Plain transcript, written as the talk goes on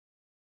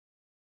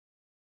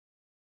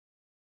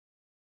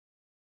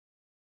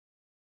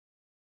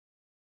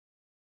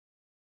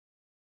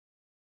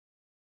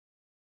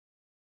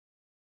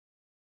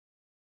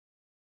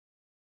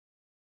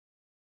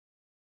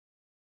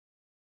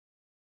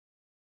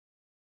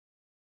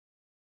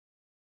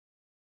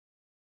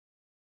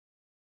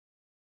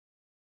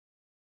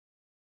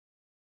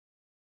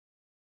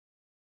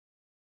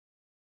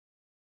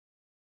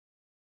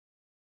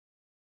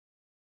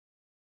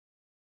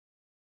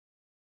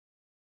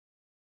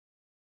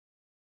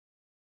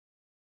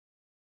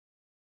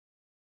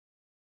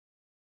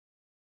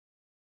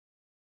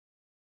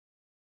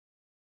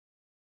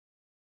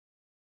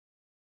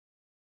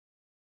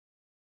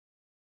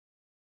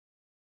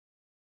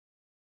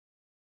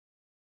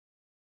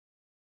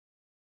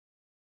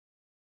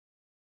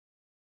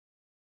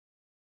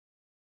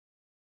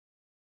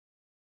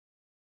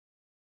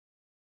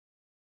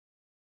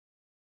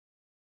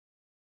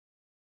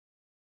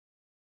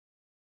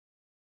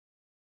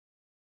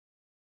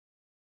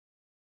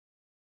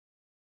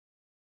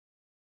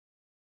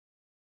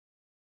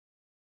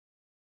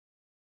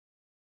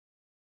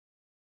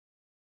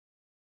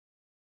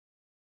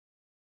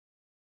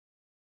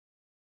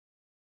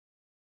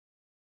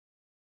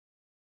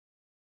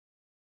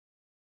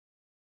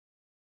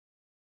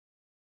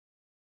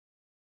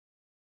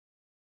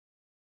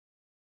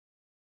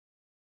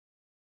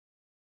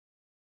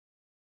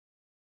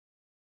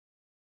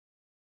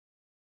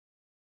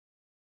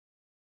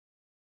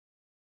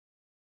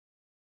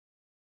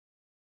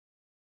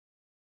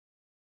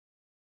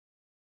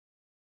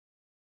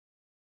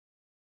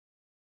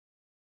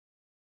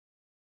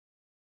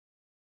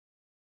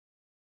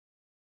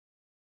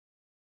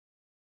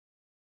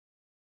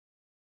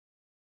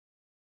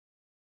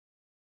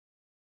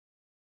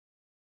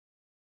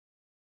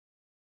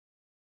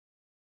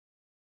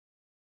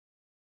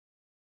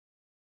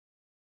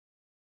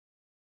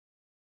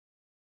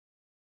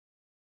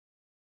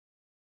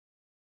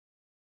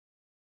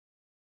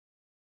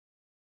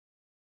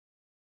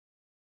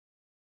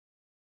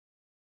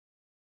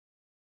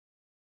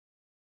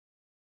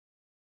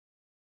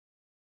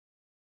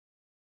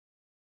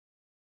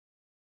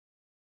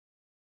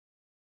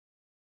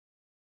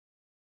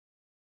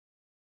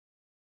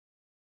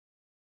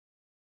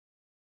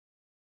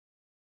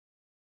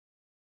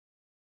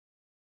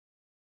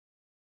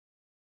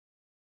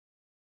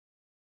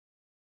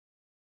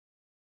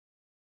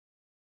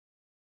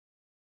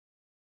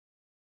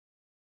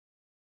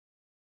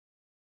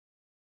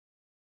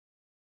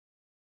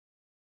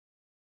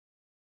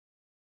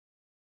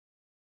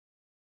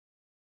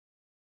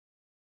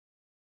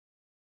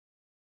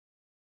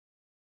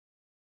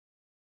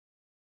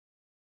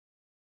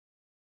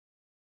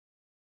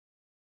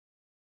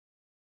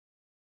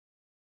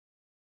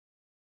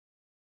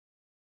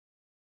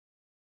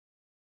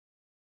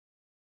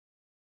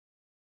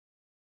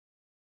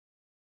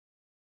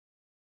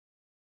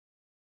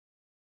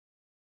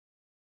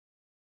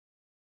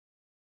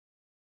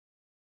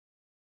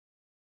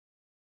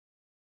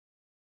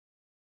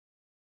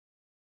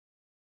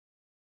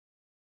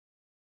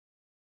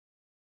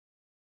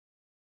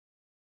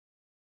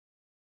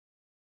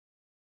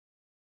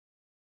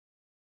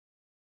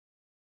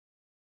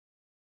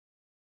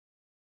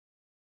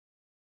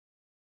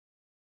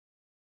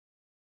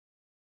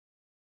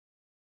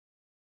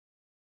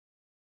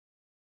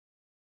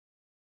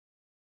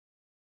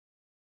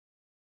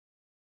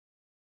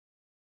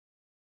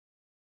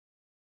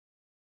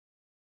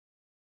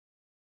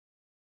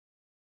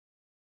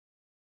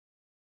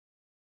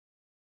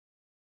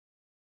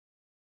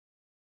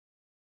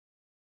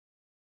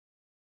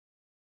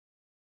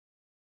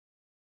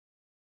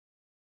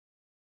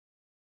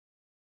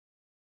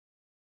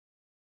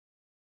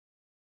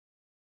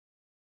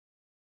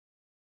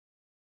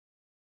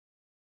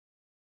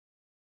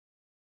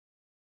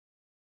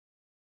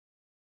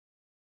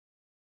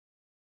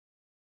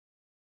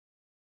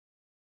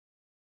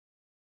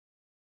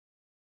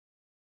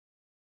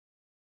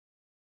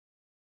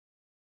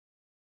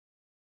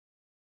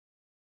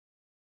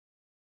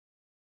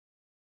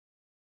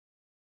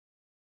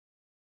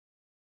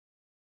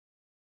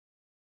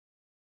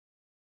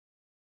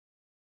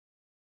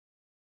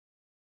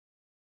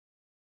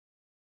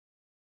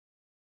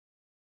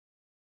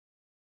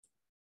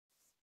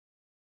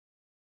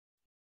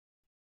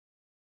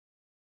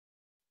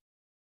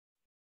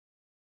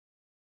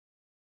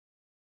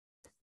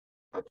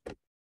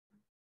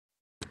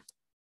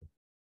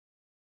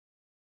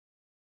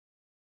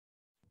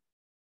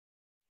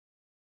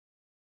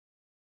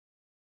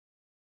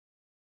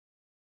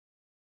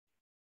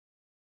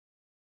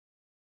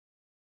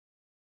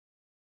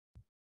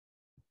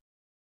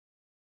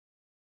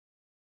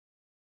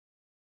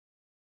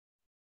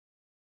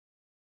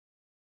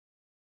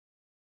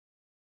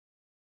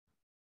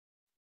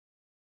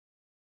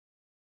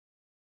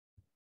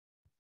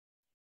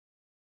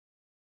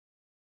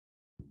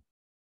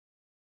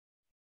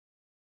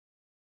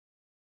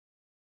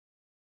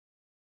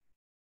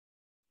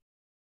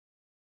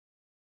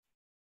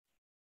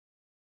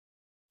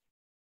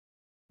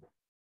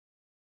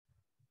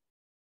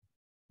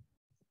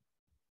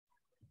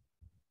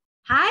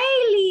Hi,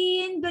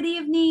 Lynn. Good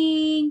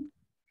evening.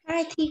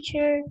 Hi,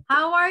 teacher.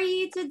 How are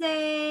you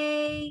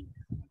today?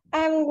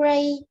 I'm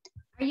great.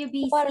 Are you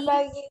busy? What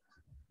about you?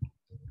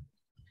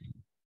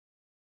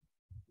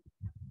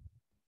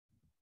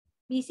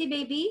 Busy,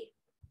 baby?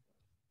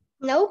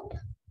 Nope.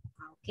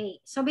 Okay.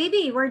 So,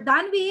 baby, we're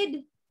done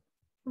with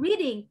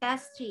reading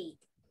test 3.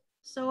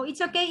 So,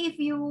 it's okay if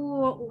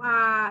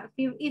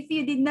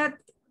you did not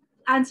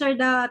answer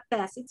the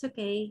test. It's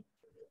okay.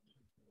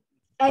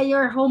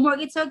 Your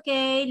homework, it's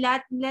okay.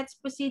 Let's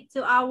proceed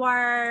to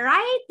our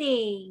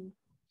writing.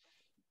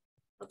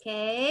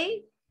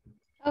 Okay?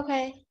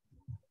 Okay.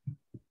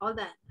 Hold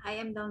on. I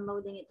am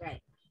downloading it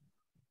right.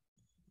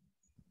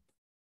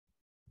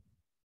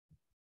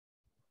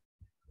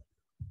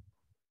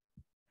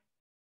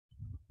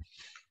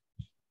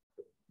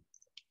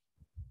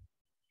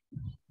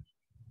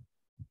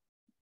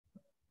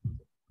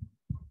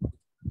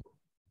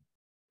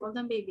 Hold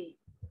on, baby.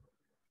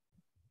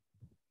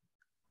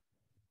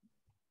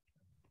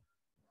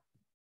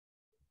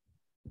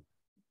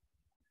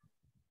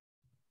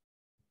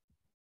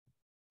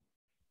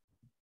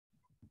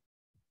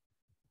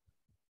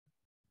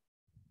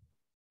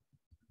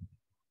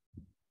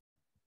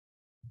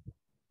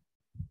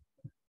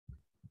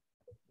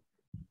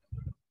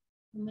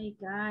 Oh my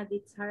God,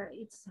 it's hard.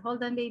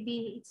 Hold on,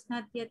 baby. It's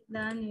not yet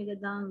done with the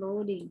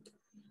downloading.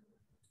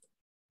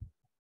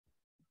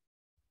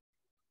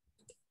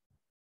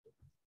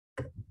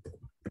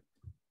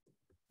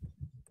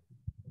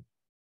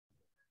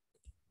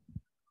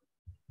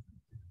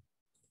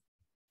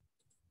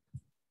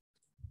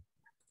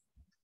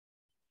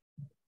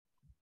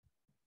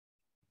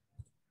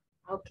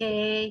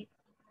 Okay.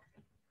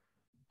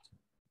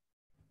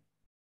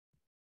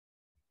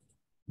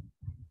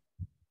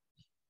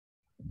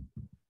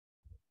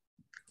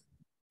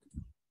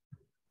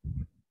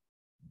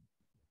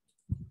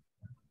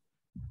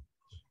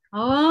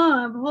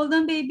 Oh, hold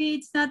on, baby.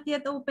 It's not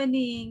yet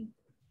opening.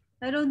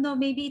 I don't know.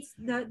 Maybe it's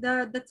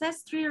the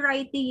test 3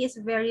 writing is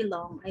very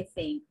long, I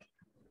think.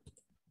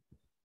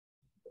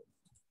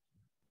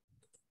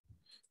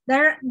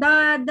 The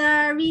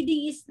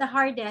reading is the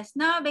hardest.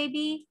 No,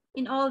 baby.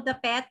 In all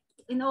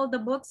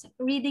the books,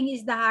 reading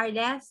is the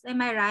hardest.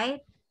 Am I right?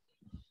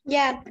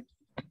 Yeah.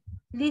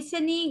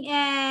 Listening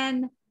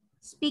and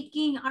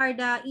speaking are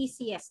the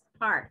easiest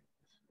part.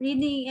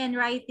 Reading and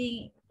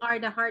writing are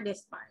the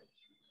hardest part.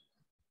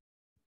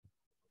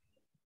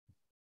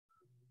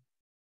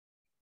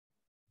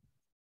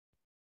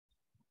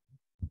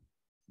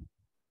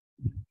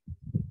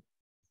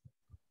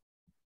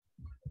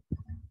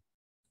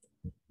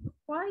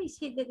 Why is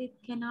it that it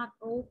cannot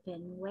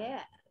open?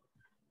 Where?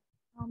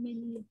 How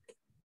many?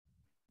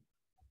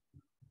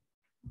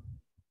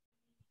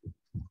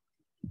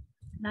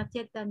 Not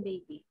yet done,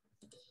 baby.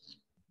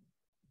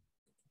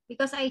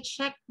 Because I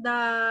checked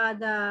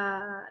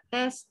the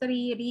test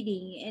 3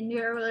 reading and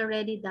we're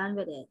already done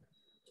with it.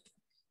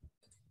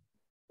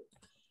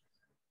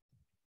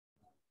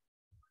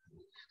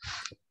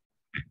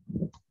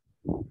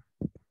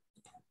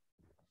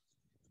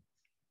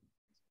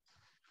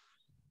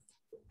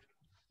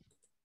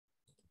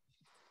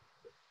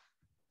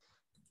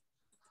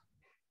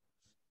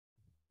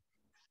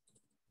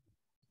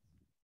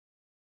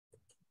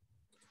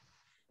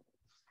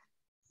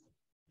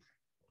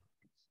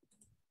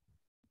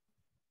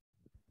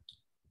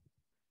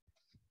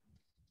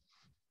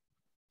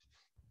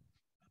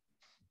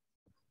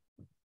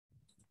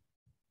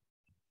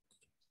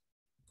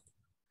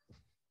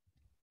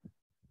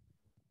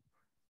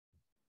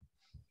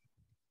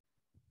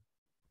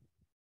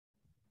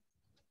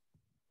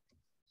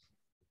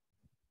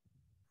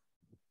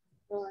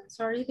 So,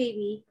 sorry,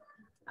 baby.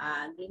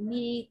 Give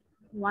me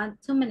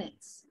 2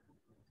 minutes.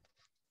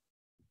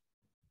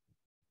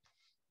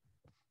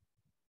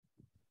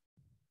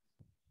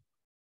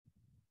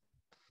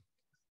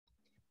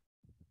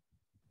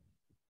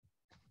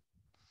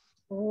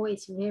 Oh,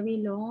 it's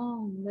very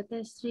long. The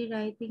test 3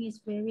 writing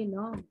is very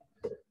long.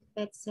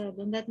 Pet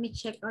 7. Let me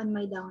check on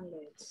my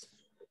downloads.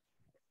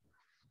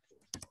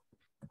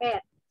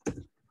 Pet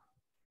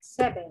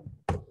 7.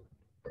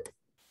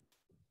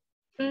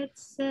 Pet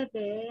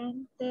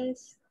 7.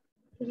 Test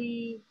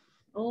 3.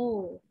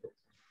 Oh,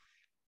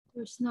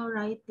 there's no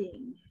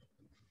writing.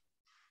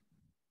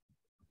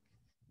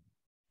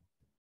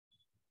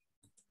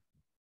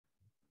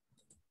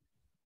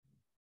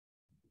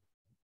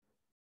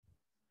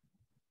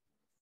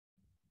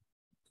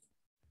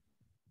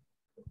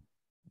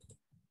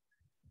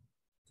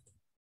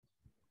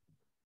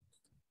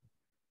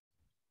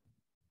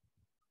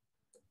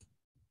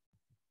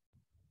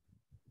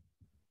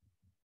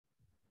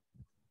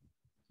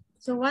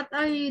 So what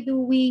are you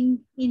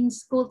doing in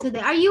school today?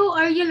 Are you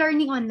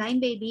learning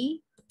online, baby?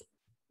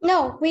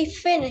 No, we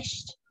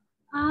finished.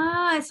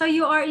 Ah, so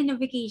you are in a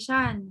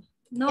vacation.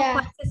 No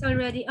Yeah. classes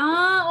already.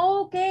 Ah,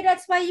 okay.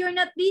 That's why you're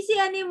not busy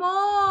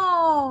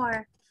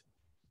anymore.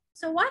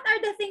 So what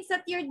are the things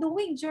that you're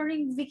doing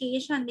during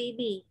vacation,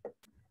 baby?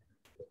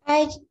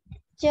 I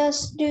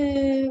just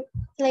do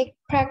like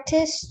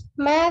practice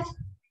math.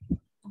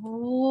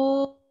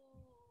 Oh,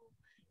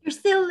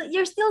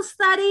 you're still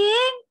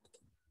studying?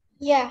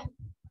 Yeah.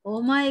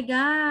 Oh my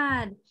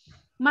God.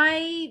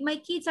 My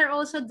kids are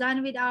also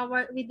done with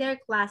their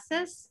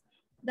classes.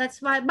 That's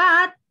why,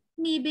 but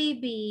me,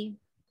 baby,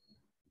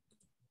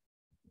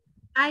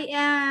 I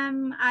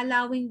am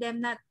allowing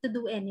them not to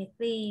do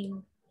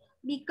anything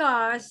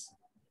because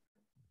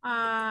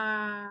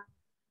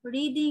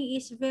reading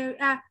is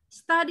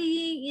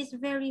studying is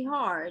very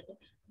hard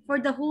for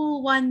the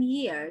whole 1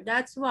 year.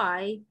 That's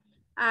why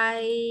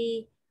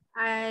I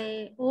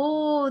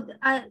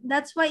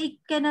that's why it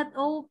cannot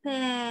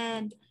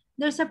open.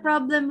 There's a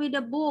problem with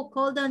the book.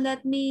 Hold on,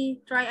 let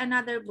me try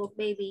another book,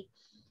 baby.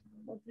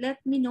 Let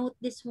me note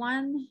this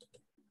one.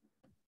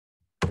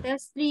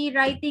 Test 3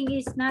 writing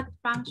is not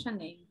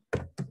functioning.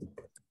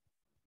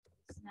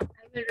 I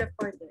will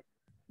report it.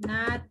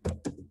 Not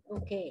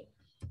okay.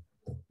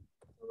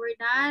 We're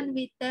done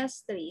with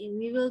test 3.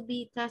 We will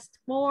be test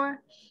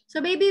 4.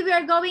 So baby, we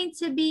are going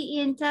to be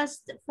in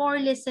test 4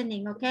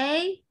 listening,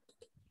 okay?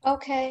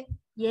 Okay.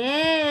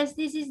 Yes,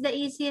 this is the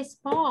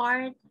easiest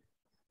part.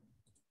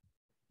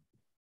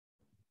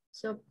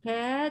 So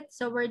pet,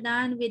 so we're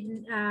done with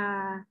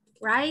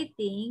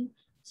writing.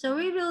 So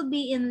we will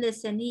be in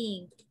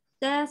listening.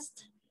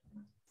 Test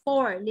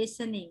 4,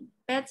 listening.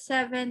 Pet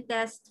 7,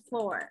 test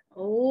 4.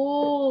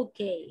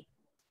 Okay.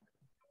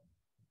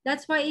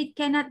 That's why it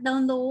cannot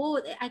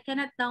download. I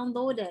cannot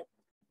download it.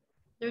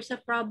 There's a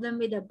problem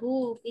with the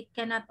book. It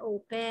cannot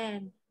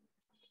open.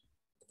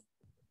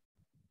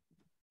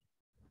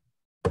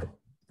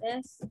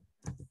 Test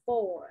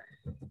 4.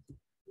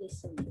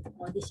 Listening.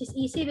 Oh, this is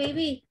easy,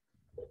 baby.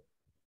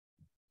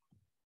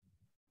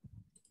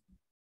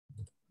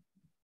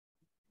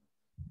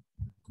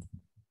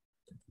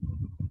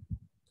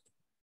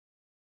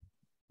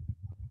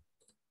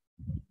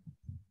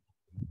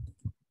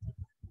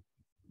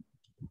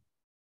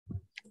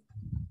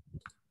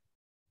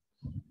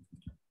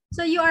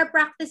 So you are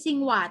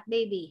practicing what,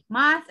 baby?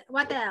 Math?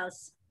 What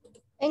else?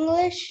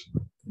 English.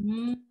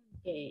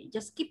 Okay,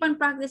 just keep on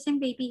practicing,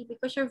 baby,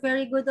 because you're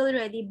very good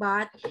already,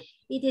 but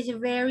it is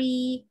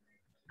very,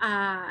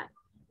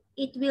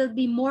 it will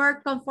be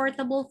more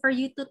comfortable for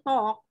you to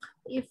talk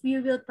if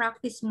you will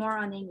practice more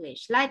on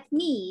English. Like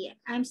me,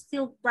 I'm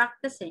still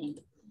practicing.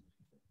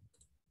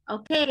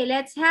 Okay,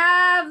 let's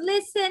have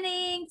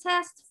listening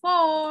test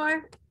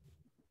 4.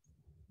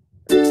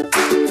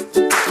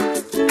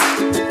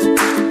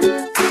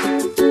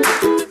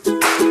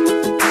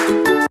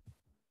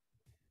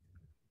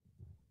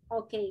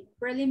 Okay,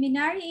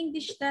 preliminary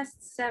English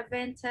test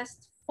 7,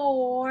 test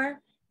 4,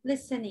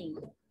 listening.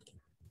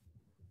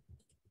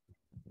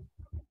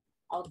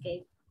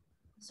 Okay,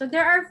 so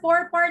there are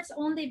 4 parts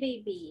only,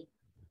 baby.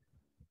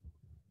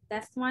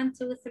 Test 1,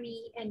 2,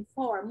 3, and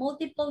 4.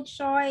 Multiple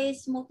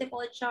choice,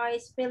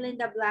 fill in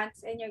the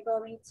blanks, and you're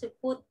going to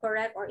put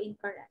correct or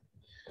incorrect.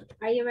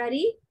 Are you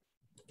ready?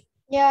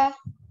 Yeah.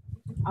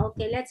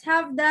 Okay, let's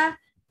have the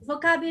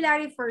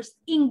vocabulary first.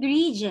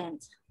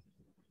 Ingredient.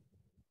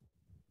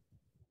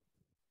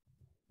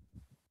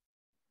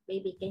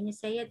 Baby, can you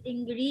say it?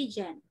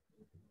 Ingredient.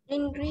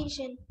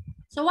 Ingredient.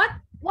 So what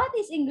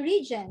is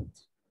ingredient?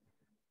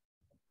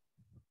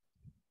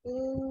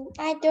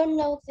 I don't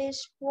know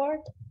this word.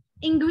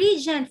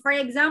 Ingredient, for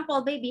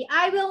example, baby,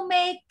 I will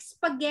make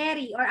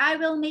spaghetti or I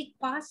will make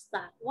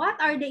pasta. What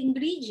are the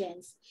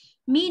ingredients?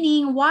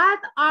 Meaning, what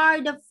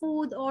are the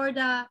food or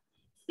the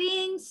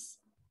things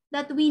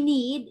that we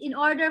need in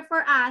order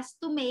for us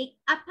to make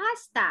a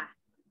pasta?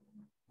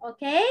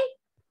 Okay?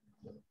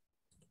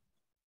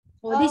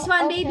 Oh, this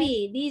one, okay.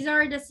 baby, these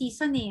are the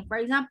seasoning. For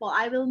example,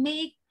 I will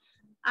make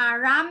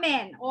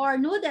ramen or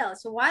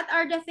noodles. What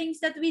are the things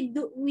that we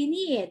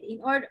need in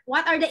order?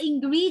 What are the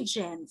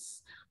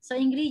ingredients? So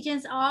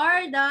ingredients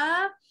are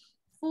the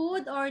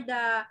food or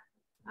the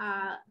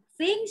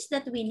things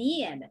that we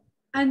need.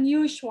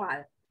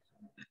 Unusual.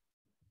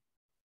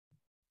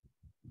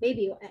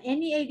 Baby,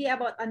 any idea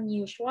about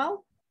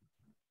unusual?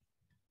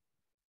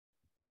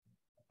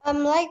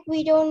 Like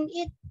we don't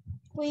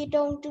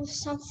do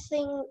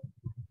something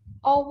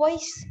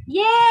always.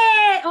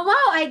 Yeah. Oh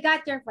wow, I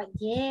got your point.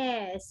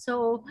 Yes.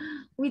 So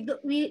we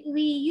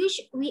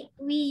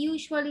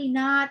usually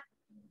not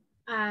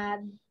uh,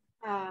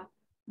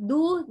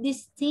 do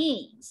this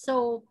thing.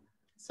 So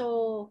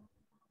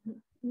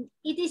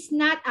it is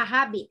not a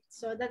habit.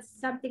 So that's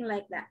something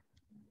like that.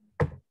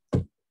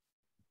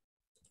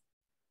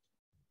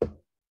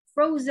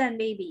 Frozen,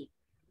 baby.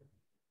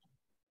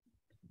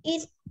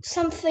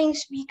 Some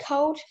things be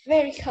cold,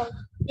 very cold.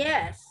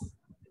 Yes.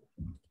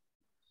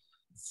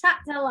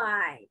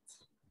 Satellite.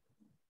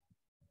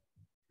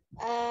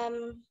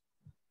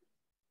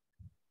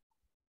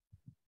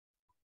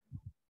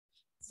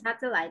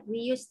 Satellite. We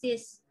use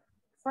this,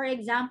 for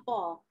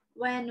example,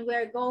 when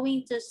we're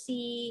going to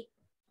see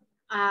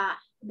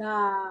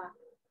the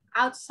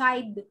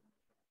outside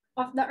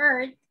of the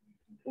earth,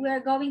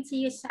 we're going to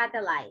use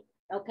satellite,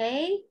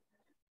 okay?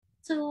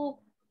 So,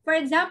 for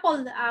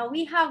example,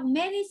 we have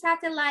many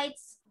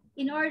satellites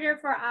in order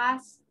for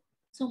us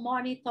to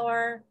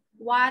monitor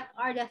what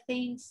are the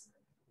things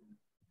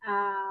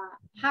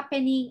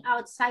happening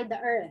outside the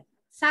earth.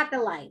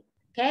 Satellite,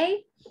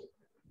 okay?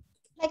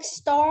 Like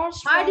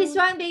stars. This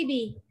one,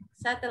 baby.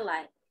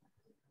 Satellite.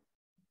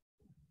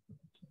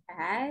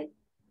 Right.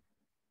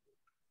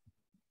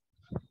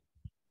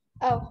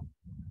 Oh.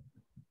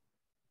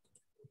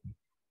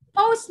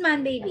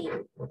 Postman, baby.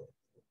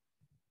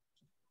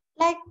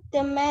 Like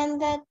the man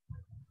that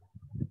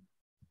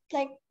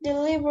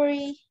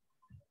delivered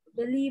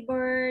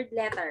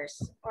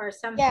letters or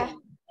something. Yeah.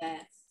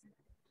 Yes.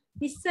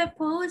 Mr.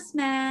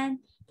 Postman.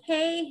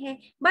 Hey, hey.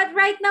 But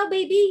right now,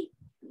 baby,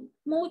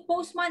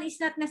 postman is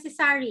not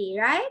necessary,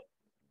 right?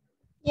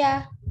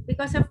 Yeah.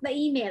 Because of the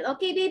email.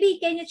 Okay, baby,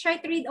 can you try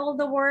to read all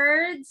the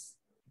words?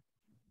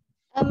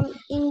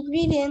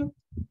 Ingredient,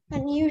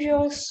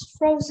 unusual,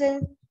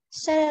 frozen,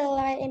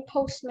 satellite, and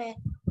postman.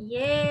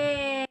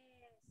 Yes.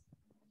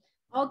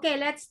 Okay,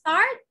 let's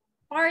start.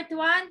 Part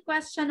 1,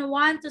 question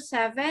 1 to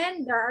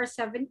 7. There are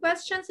 7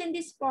 questions in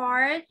this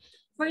part.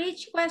 For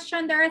each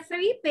question, there are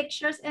 3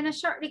 pictures and a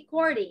short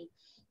recording.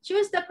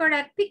 Choose the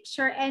correct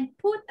picture and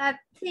put a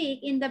tick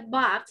in the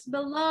box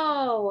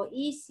below.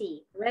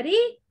 Easy.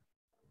 Ready?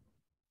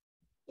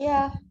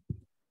 Yeah.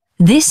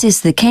 This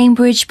is the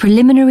Cambridge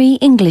Preliminary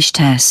English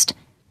Test,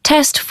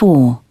 Test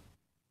 4.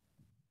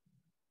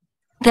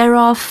 There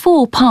are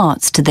 4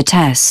 parts to the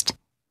test.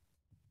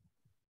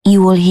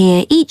 You will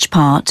hear each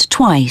part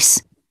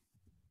twice.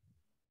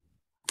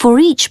 For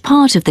each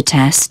part of the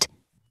test,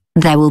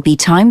 there will be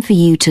time for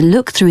you to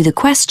look through the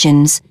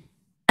questions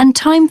and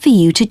time for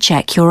you to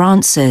check your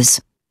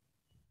answers.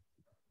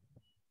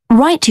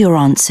 Write your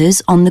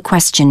answers on the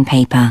question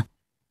paper.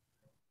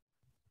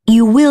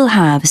 You will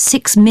have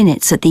 6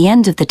 minutes at the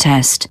end of the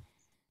test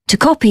to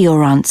copy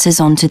your answers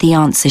onto the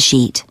answer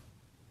sheet.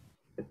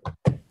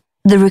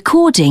 The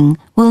recording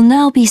will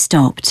now be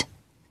stopped.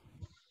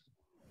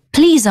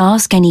 Please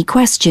ask any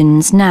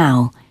questions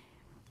now,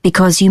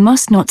 because you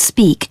must not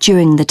speak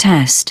during the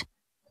test.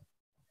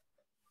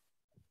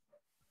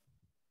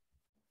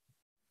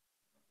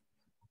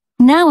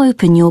 Now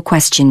open your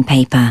question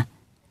paper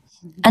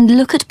and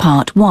look at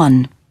part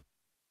 1.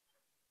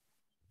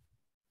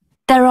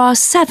 There are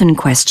 7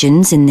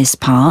 questions in this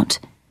part.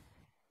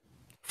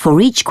 For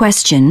each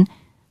question,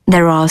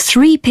 there are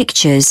 3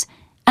 pictures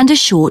and a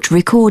short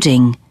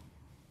recording.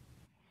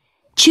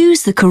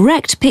 Choose the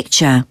correct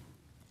picture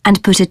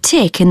and put a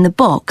tick in the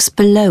box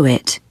below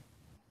it.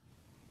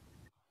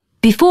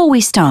 Before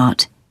we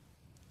start,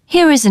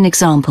 here is an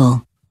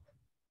example.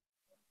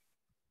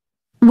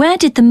 Where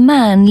did the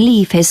man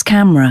leave his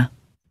camera?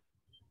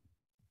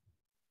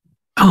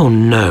 Oh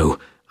no,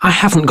 I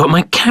haven't got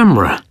my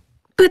camera.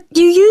 But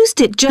you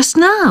used it just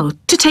now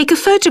to take a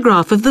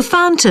photograph of the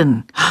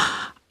fountain.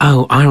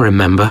 Oh, I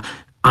remember.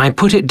 I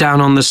put it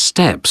down on the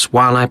steps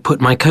while I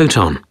put my coat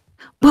on.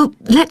 Well,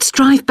 let's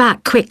drive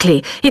back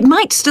quickly. It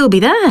might still be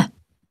there.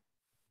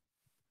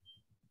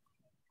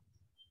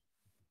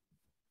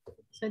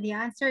 So the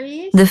answer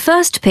is? The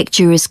first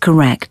picture is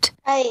correct.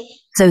 A.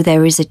 So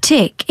there is a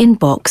tick in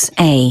box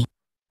A.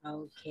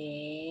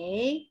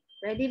 Okay.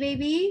 Ready,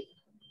 baby?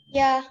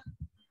 Yeah.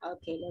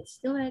 Okay, let's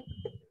do it.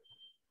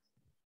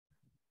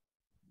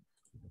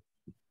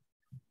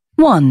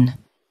 1.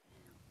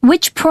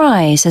 Which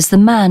prize has the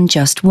man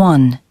just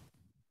won?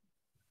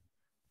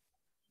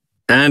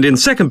 And in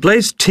second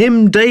place,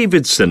 Tim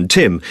Davidson.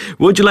 Tim,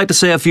 would you like to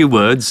say a few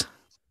words?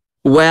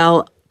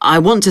 Well, I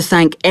want to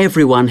thank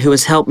everyone who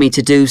has helped me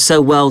to do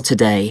so well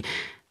today.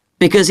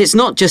 Because it's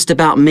not just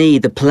about me,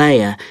 the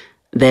player.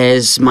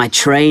 There's my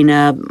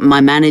trainer,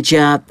 my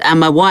manager, and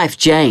my wife,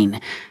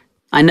 Jane.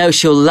 I know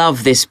she'll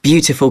love this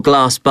beautiful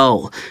glass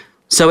bowl,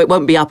 so it won't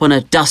be up on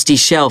a dusty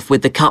shelf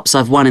with the cups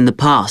I've won in the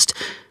past.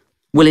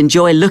 We'll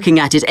enjoy looking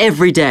at it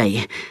every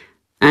day.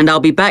 And I'll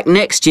be back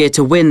next year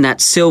to win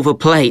that silver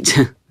plate.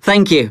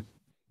 Thank you.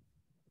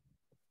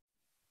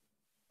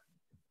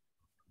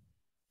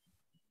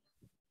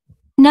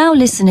 Now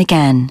listen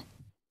again.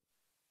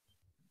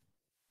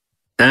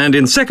 And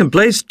in second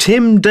place,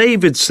 Tim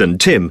Davidson.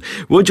 Tim,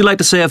 would you like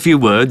to say a few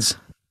words?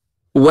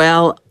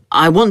 Well,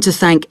 I want to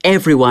thank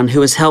everyone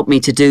who has helped me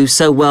to do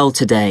so well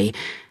today.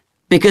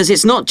 Because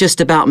it's not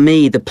just about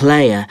me, the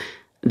player.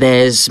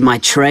 There's my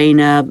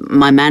trainer,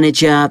 my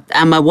manager,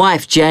 and my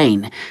wife,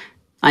 Jane.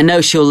 I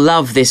know she'll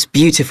love this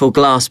beautiful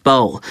glass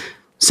bowl,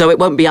 so it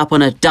won't be up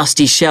on a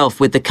dusty shelf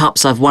with the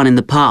cups I've won in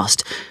the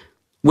past.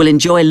 We'll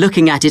enjoy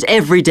looking at it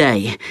every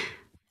day.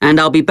 And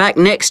I'll be back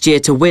next year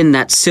to win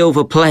that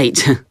silver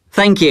plate.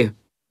 Thank you.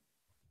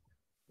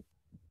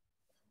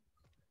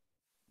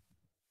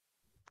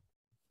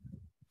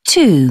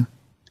 Two.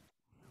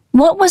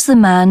 What was the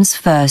man's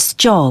first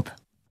job?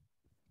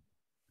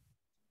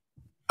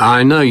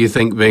 I know you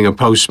think being a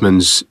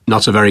postman's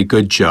not a very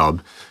good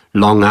job,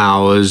 long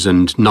hours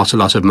and not a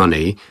lot of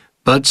money,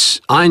 but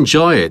I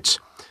enjoy it.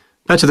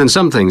 Better than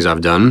some things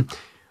I've done.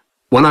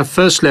 When I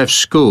first left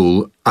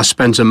school, I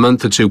spent a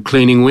month or two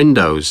cleaning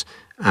windows,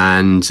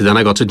 and then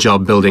I got a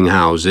job building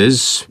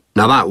houses.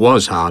 Now that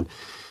was hard.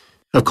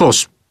 Of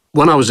course,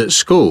 when I was at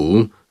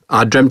school,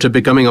 I dreamt of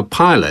becoming a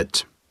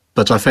pilot,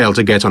 but I failed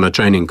to get on a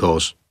training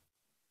course.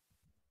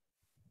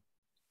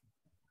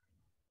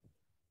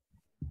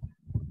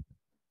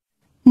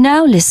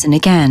 Now listen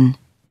again.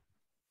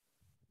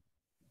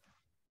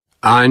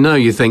 I know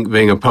you think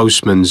being a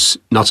postman's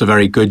not a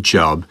very good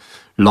job,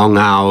 long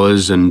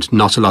hours and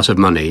not a lot of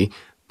money,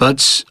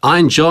 but I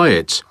enjoy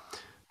it.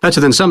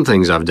 Better than some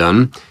things I've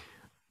done.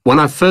 When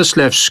I first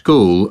left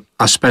school,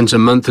 I spent a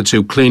month or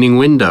two cleaning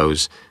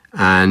windows,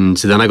 and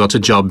then I got a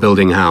job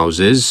building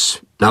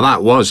houses. Now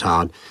that was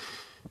hard.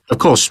 Of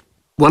course,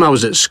 when I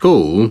was at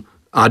school,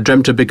 I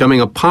dreamt of becoming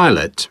a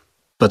pilot,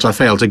 but I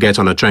failed to get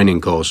on a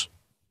training course.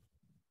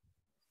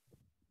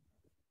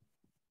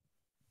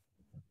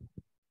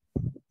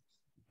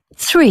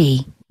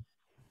 3.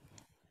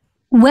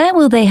 Where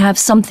will they have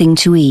something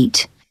to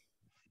eat?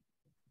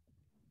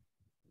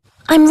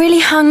 I'm really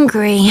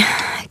hungry.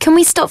 Can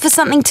we stop for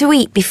something to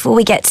eat before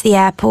we get to the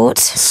airport?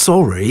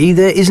 Sorry,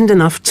 there isn't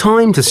enough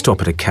time to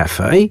stop at a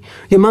cafe.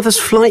 Your mother's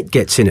flight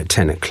gets in at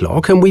 10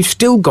 o'clock and we've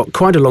still got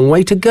quite a long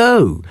way to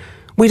go.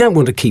 We don't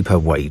want to keep her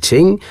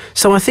waiting,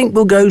 so I think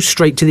we'll go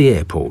straight to the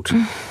airport.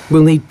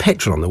 We'll need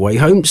petrol on the way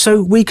home,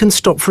 so we can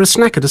stop for a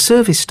snack at a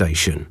service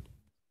station.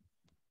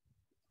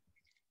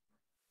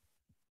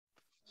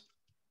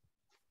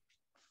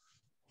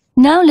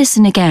 Now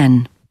listen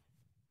again.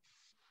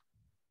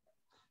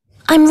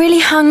 I'm really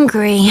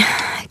hungry.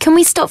 Can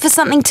we stop for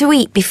something to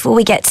eat before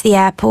we get to the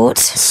airport?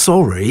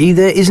 Sorry,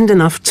 there isn't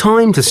enough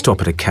time to stop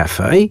at a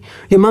cafe.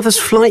 Your mother's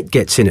flight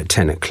gets in at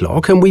 10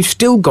 o'clock and we've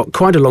still got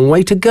quite a long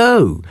way to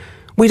go.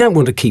 We don't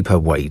want to keep her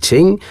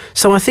waiting,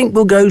 so I think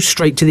we'll go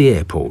straight to the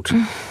airport.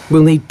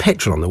 We'll need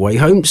petrol on the way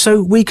home,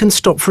 so we can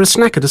stop for a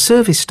snack at a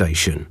service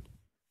station.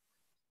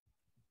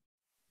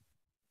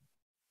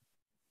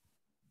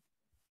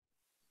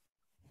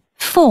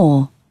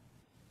 Four.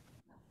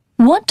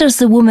 What does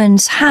the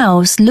woman's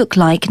house look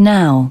like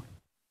now?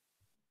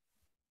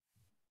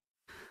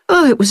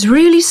 Oh, it was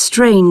really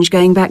strange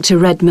going back to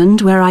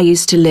Redmond, where I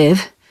used to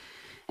live.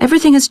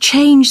 Everything has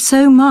changed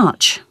so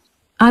much.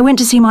 I went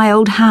to see my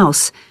old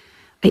house.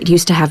 It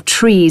used to have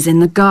trees in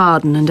the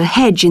garden and a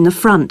hedge in the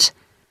front.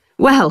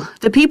 Well,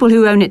 the people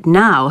who own it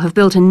now have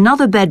built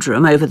another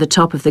bedroom over the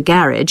top of the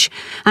garage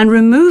and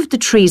removed the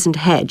trees and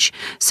hedge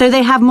so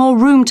they have more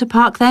room to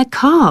park their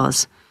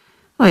cars.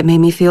 Oh, it made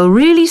me feel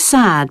really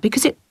sad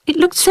because it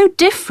looked so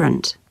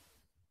different.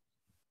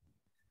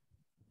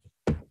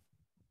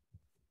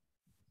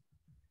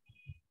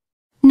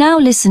 Now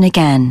listen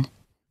again.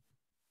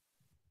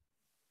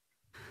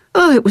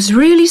 Oh, it was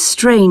really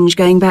strange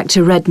going back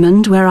to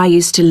Redmond, where I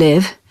used to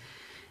live.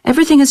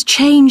 Everything has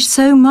changed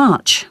so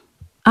much.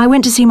 I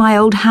went to see my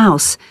old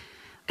house.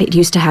 It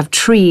used to have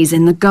trees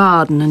in the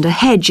garden and a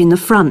hedge in the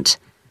front.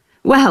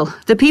 Well,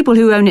 the people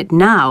who own it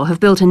now have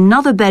built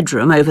another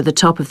bedroom over the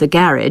top of the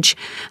garage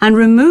and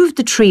removed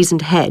the trees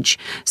and hedge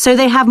so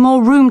they have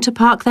more room to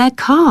park their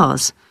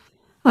cars.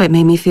 Oh, it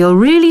made me feel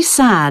really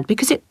sad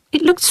because it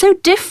looked so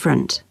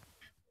different.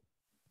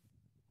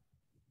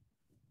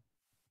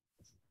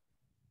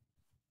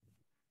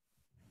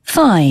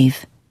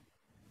 Five.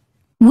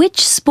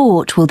 Which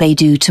sport will they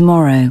do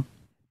tomorrow?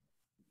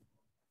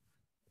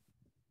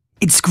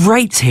 It's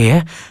great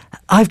here.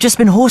 I've just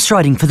been horse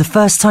riding for the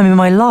first time in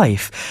my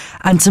life,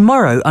 and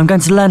tomorrow I'm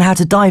going to learn how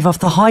to dive off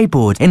the high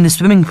board in the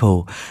swimming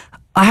pool.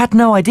 I had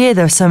no idea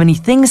there were so many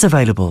things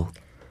available.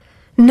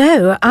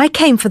 No, I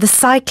came for the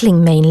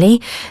cycling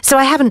mainly, so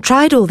I haven't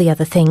tried all the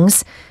other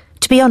things.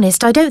 To be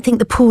honest, I don't think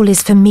the pool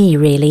is for me,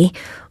 really,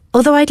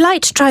 although I'd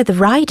like to try the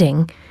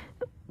riding.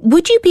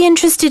 Would you be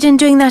interested in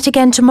doing that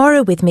again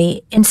tomorrow with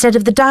me instead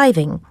of the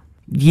diving?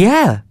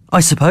 Yeah,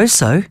 I suppose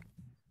so.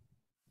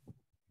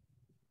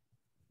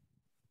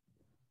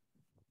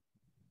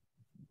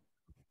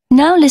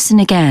 Now listen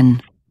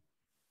again.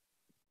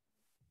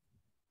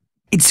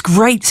 It's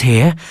great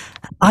here.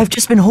 I've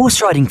just been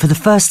horse riding for the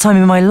first time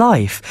in my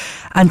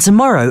life, and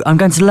tomorrow I'm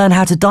going to learn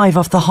how to dive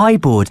off the high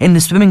board in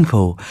the swimming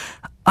pool.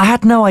 I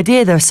had no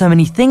idea there were so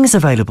many things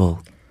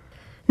available.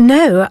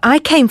 No, I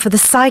came for the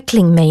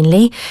cycling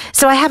mainly,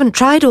 so I haven't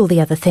tried all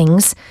the other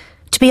things.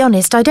 To be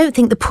honest, I don't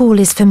think the pool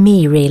is for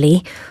me,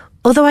 really,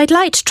 although I'd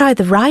like to try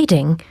the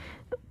riding.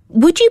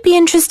 Would you be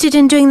interested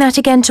in doing that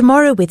again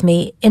tomorrow with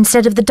me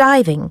instead of the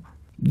diving?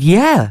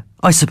 Yeah,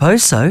 I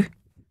suppose so.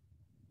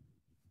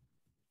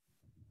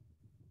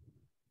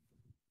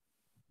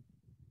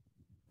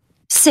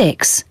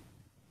 Six.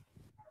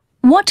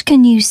 What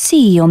can you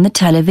see on the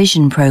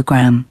television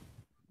program?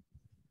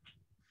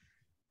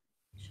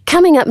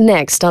 Coming up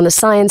next on the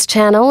Science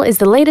Channel is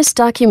the latest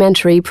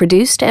documentary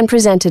produced and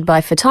presented by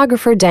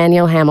photographer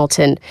Daniel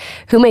Hamilton,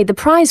 who made the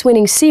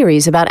prize-winning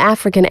series about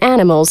African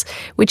animals,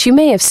 which you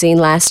may have seen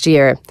last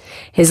year.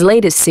 His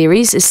latest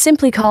series is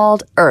simply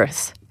called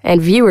Earth.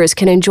 and viewers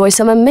can enjoy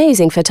some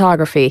amazing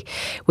photography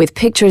with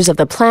pictures of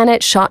the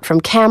planet shot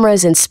from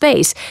cameras in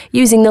space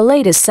using the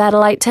latest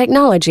satellite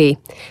technology.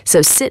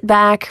 So sit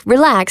back,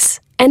 relax,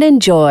 and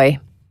enjoy.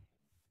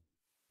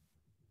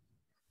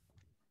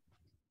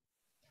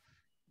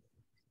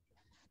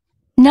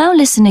 Now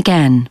listen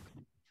again.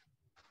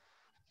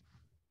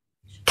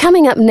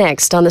 Coming up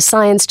next on the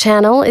Science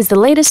Channel is the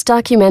latest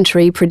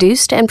documentary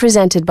produced and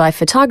presented by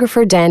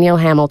photographer Daniel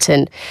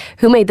Hamilton,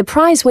 who made the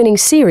prize-winning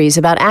series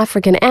about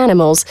African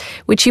animals,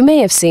 which you may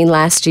have seen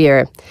last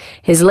year.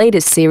 His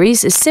latest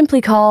series is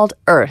simply called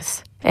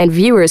Earth, and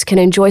viewers can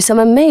enjoy some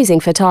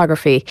amazing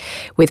photography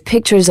with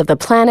pictures of the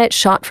planet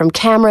shot from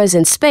cameras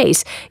in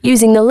space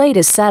using the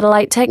latest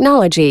satellite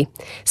technology.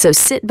 So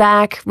sit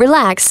back,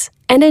 relax,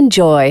 and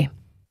enjoy.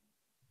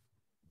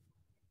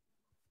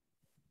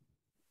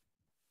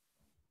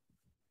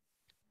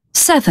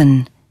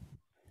 Seven.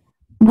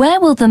 Where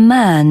will the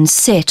man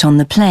sit on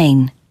the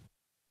plane?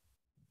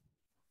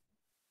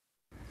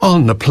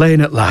 On the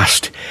plane at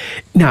last.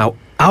 Now,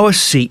 our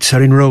seats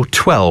are in row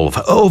 12,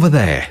 over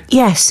there.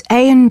 Yes,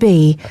 A and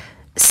B.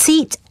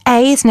 Seat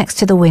A is next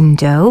to the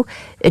window.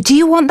 Do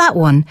you want that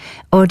one,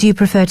 or do you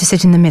prefer to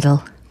sit in the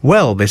middle?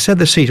 Well, they said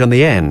the seat on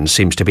the end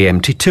seems to be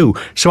empty too,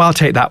 so I'll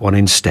take that one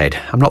instead.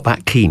 I'm not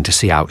that keen to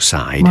see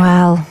outside.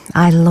 Well,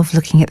 I love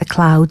looking at the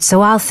clouds,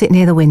 so I'll sit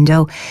near the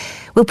window.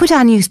 We'll put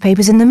our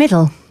newspapers in the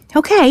middle,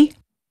 OK?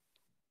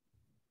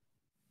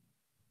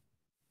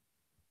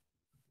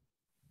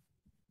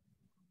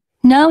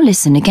 Now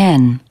listen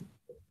again.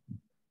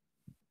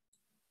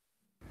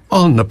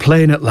 On the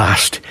plane at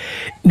last.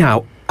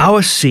 Now,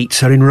 our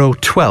seats are in row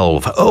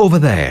 12, over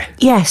there.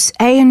 Yes,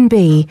 A and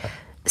B.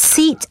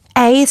 Seat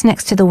A is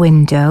next to the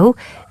window.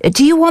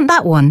 Do you want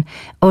that one,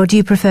 or do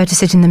you prefer to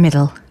sit in the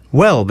middle?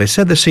 Well, they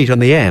said the seat on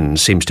the end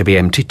seems to be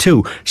empty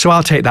too, so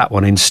I'll take that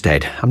one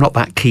instead. I'm not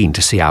that keen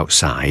to see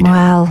outside.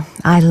 Well,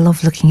 I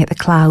love looking at the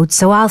clouds,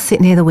 so I'll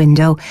sit near the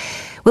window.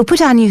 We'll put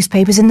our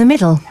newspapers in the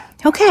middle,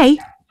 OK?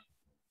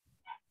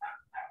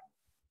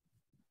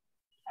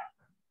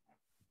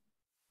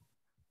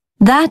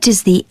 That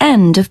is the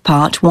end of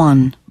part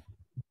 1.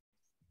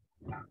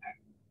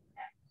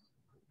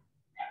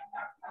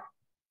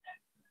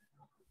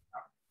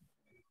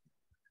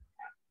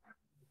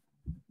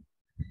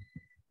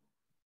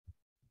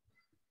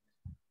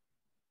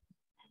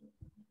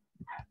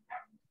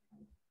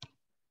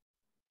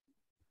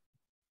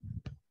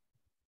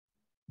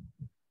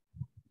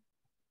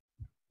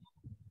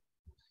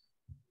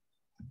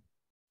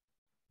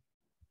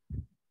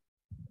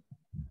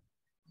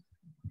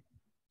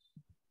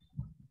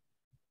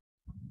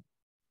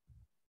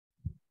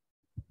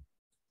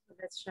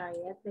 Let's try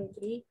it,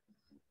 baby.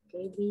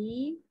 Okay,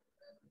 B.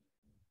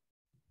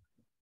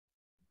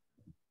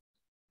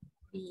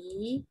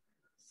 B.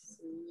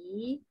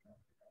 C.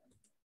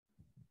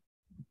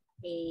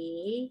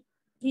 A.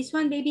 This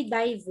one, baby,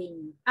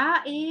 diving.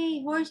 Ah,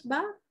 A.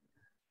 Horseback.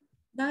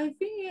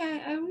 Diving.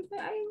 I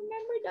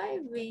remember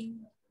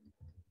diving.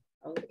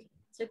 Okay.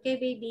 It's okay,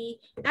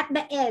 baby. At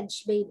the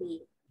edge,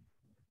 baby.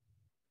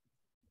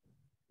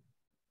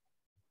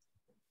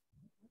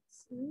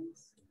 What's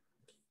this?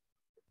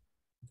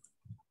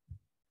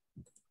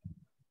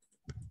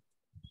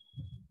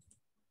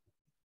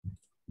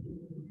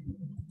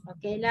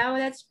 Okay, now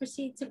let's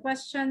proceed to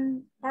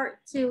question part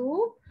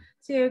 2.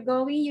 So you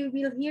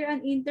will hear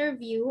an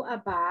interview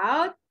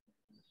about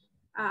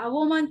a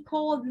woman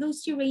called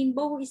Lucy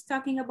Rainbow who is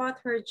talking about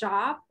her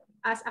job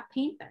as a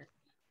painter.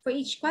 For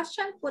each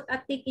question, put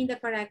a tick in the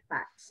correct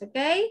box,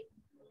 okay?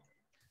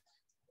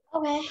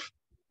 Okay.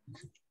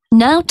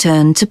 Now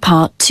turn to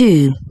part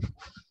 2,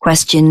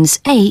 questions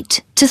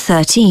 8 to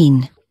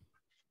 13.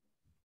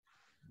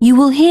 You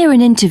will hear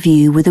an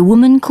interview with a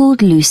woman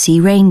called Lucy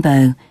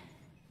Rainbow,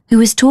 who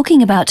is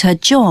talking about her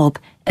job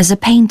as a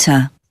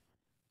painter.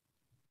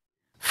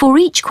 For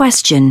each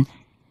question,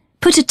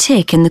 put a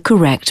tick in the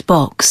correct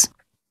box.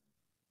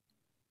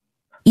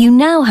 You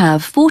now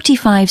have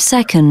 45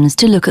 seconds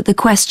to look at the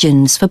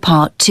questions for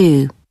part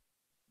 2.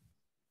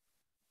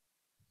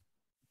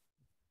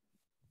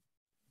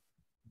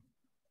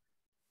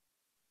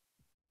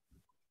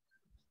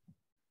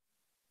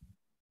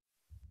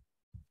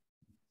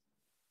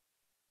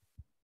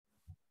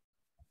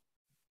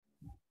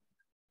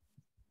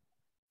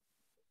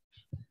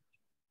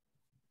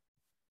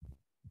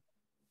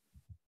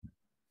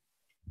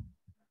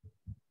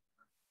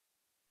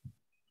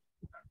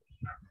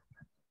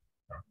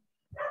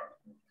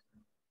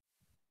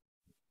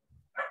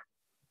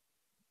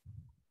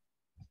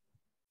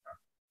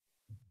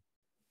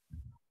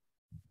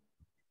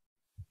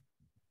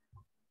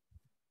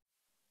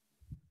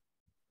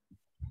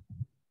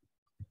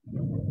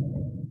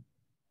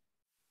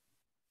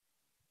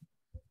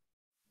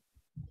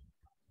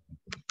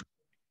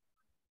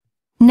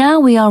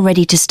 Now we are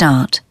ready to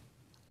start.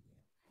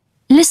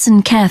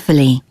 Listen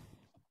carefully.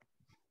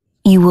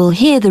 You will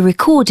hear the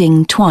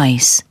recording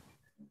twice.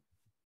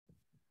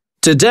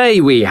 Today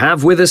we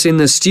have with us in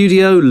the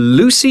studio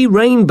Lucy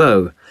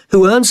Rainbow,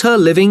 who earns her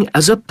living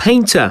as a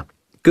painter.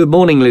 Good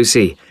morning,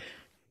 Lucy.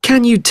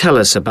 Can you tell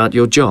us about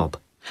your job?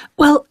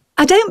 Well,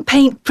 I don't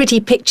paint pretty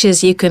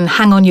pictures you can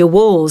hang on your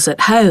walls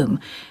at home.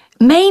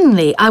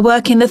 Mainly, I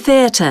work in the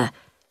theatre,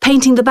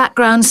 painting the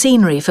background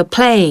scenery for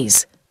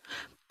plays.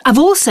 I've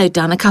also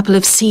done a couple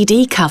of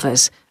CD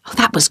covers. Oh,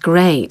 that was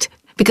great,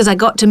 because I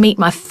got to meet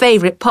my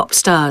favourite pop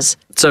stars.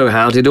 So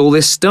how did all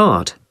this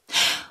start?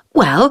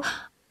 Well,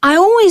 I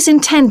always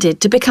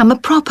intended to become a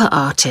proper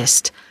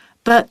artist,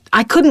 but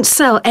I couldn't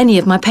sell any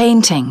of my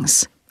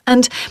paintings.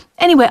 And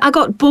anyway, I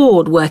got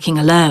bored working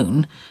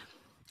alone.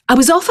 I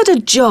was offered a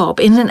job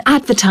in an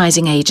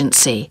advertising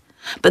agency,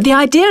 but the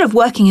idea of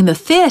working in the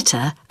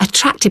theatre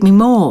attracted me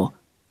more.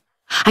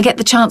 I get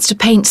the chance to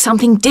paint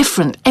something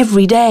different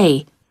every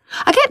day.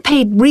 I get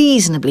paid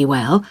reasonably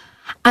well,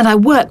 and I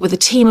work with a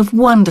team of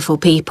wonderful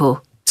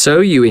people. So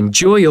you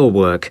enjoy your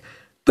work,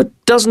 but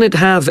doesn't it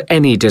have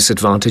any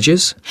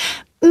disadvantages?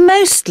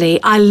 Mostly,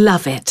 I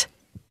love it.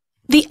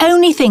 The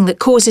only thing that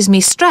causes me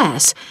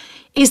stress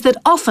is that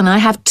often I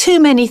have too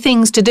many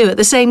things to do at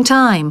the same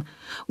time,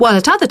 while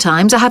at other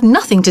times I have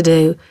nothing to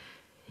do.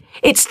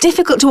 It's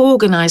difficult to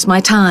organise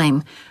my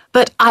time,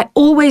 but I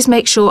always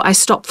make sure I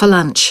stop for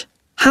lunch.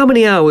 How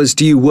many hours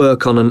do you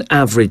work on an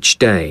average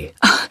day?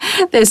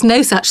 There's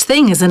no such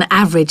thing as an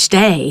average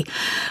day.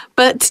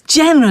 But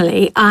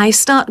generally, I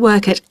start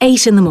work at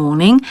 8 in the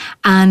morning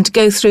and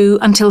go through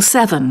until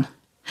 7.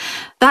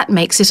 That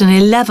makes it an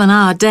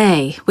 11-hour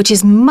day, which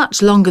is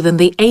much longer than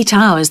the 8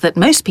 hours that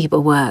most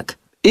people work.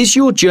 Is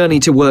your journey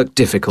to work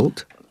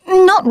difficult?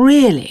 Not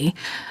really.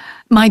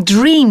 My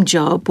dream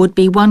job would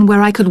be one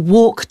where I could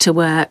walk to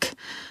work,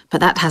 but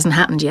that hasn't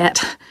happened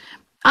yet.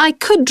 I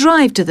could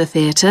drive to the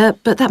theatre,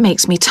 but that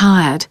makes me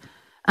tired.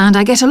 And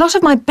I get a lot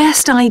of my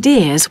best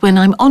ideas when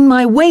I'm on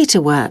my way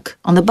to work,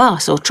 on the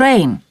bus or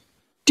train.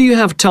 Do you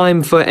have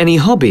time for any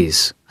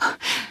hobbies?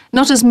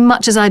 Not as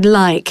much as I'd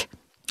like.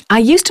 I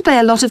used to play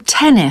a lot of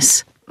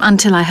tennis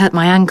until I hurt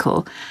my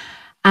ankle.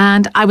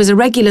 And I was a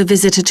regular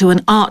visitor to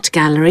an art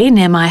gallery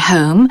near my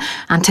home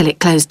until it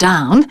closed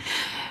down.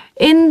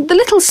 In the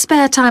little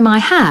spare time I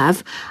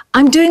have,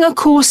 I'm doing a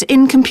course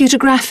in computer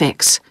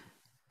graphics.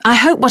 I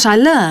hope what I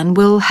learn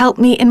will help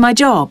me in my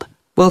job.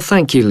 Well,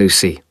 thank you,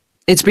 Lucy.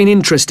 It's been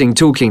interesting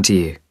talking to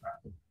you.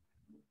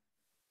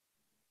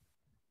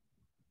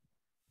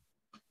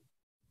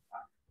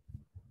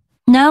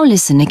 Now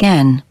listen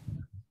again.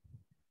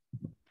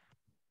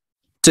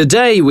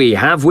 Today we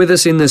have with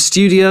us in the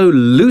studio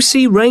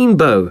Lucy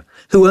Rainbow,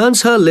 who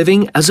earns her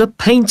living as a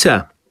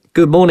painter.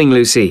 Good morning,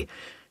 Lucy.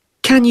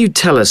 Can you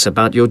tell us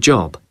about your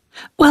job?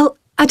 Well,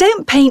 I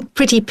don't paint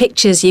pretty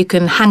pictures you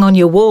can hang on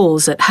your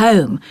walls at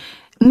home.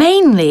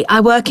 Mainly, I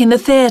work in the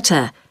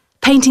theatre,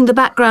 painting the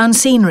background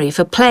scenery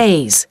for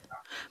plays.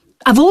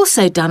 I've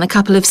also done a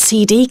couple of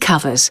CD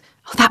covers.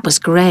 Oh, that was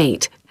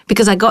great,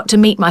 because I got to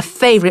meet my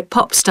favourite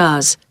pop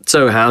stars.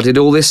 So how did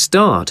all this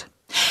start?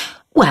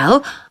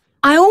 Well,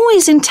 I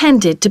always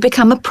intended to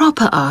become a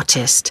proper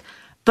artist,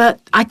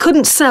 but I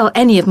couldn't sell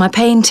any of my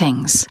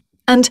paintings.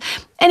 And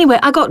anyway,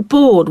 I got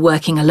bored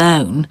working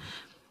alone.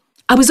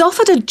 I was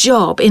offered a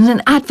job in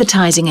an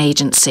advertising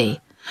agency,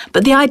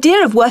 but the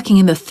idea of working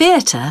in the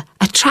theatre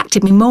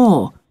attracted me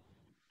more.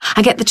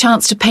 I get the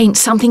chance to paint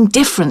something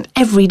different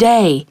every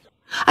day.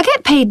 I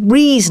get paid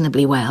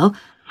reasonably well,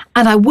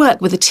 and I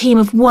work with a team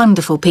of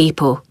wonderful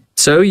people.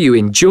 So you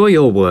enjoy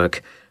your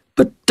work,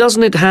 but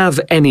doesn't it have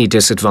any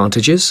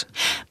disadvantages?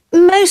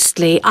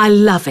 Mostly, I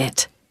love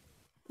it.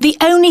 The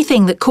only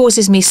thing that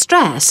causes me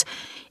stress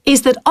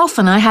is that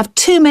often I have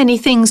too many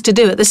things to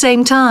do at the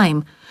same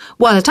time,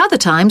 while at other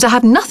times I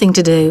have nothing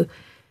to do.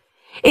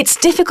 It's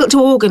difficult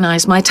to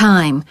organise my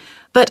time,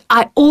 but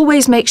I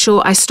always make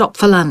sure I stop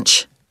for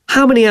lunch.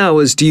 How many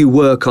hours do you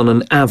work on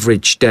an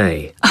average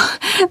day?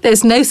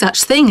 There's no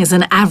such thing as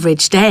an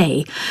average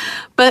day.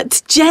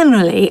 But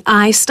generally,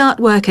 I start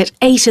work at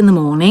 8 in the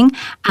morning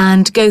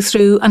and go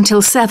through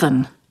until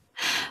 7.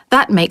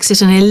 That makes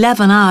it an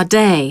 11-hour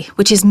day,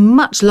 which is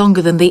much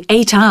longer than the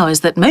 8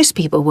 hours that most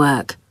people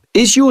work.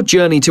 Is your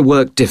journey to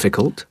work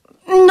difficult?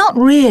 Not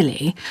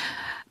really.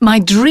 My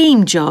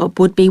dream job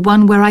would be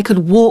one where I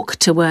could walk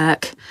to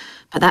work,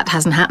 but that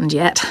hasn't happened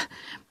yet.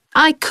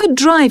 I could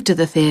drive to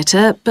the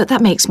theatre, but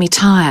that makes me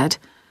tired.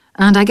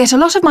 And I get a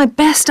lot of my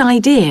best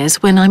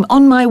ideas when I'm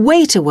on my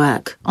way to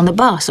work, on the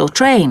bus or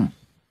train.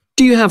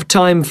 Do you have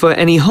time for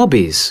any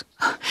hobbies?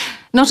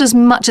 Not as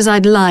much as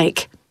I'd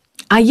like.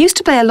 I used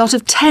to play a lot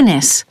of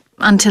tennis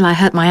until I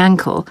hurt my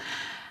ankle.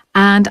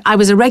 And I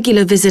was a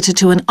regular visitor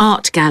to an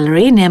art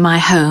gallery near my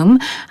home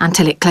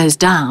until it closed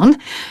down.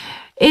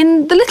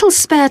 In the little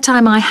spare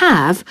time I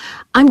have,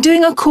 I'm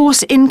doing a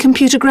course in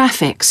computer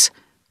graphics.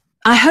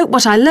 I hope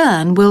what I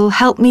learn will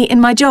help me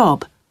in my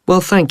job.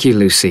 Well, thank you,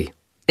 Lucy.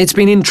 It's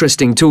been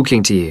interesting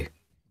talking to you.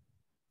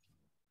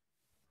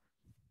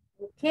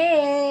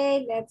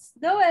 Okay, let's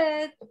do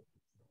it.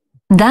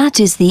 That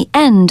is the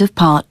end of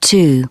part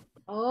 2.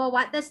 Oh,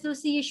 what does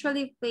Lucy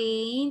usually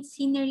paint?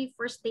 Scenery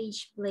for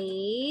stage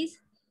plays.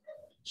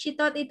 She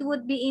thought it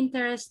would be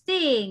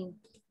interesting.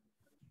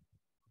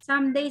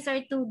 Some days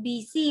are too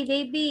busy,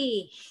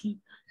 baby.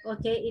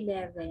 Okay,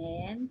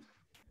 11.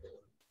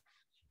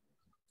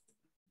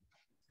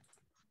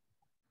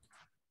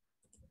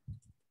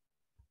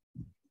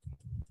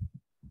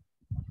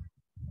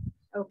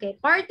 Okay,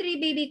 part 3,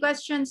 baby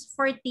questions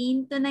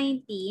 14 to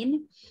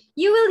 19.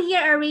 You will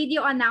hear a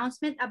radio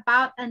announcement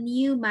about a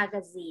new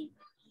magazine.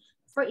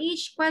 For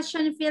each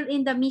question, fill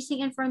in the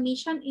missing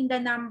information in the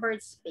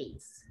numbered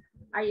space.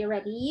 Are you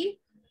ready?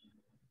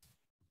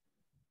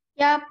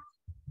 Yep.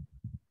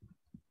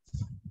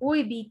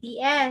 Uy,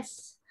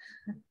 BTS.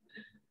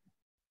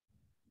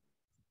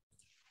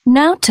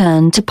 Now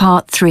turn to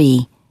part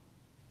 3.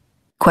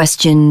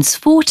 Questions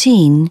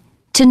 14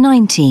 to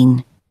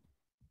 19.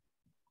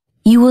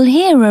 You will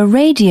hear a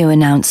radio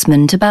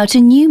announcement about a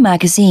new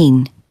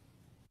magazine.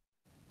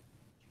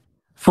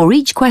 For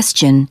each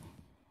question,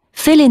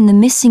 fill in the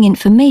missing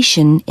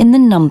information in the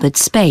numbered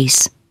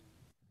space.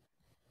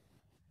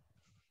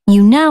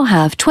 You now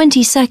have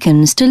 20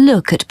 seconds to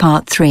look at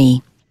part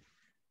 3.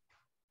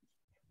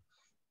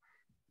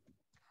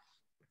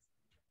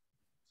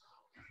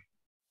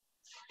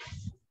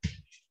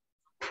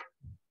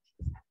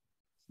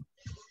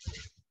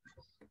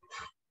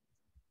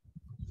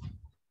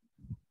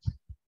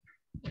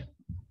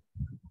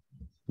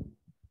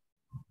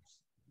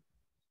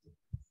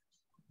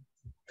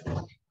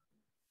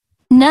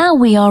 Now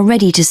we are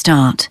ready to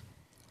start.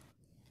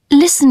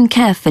 Listen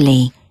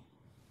carefully.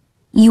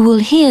 You will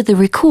hear the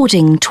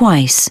recording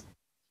twice.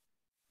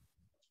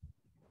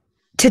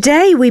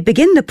 Today we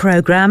begin the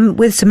programme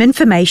with some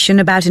information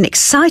about an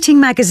exciting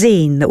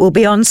magazine that will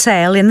be on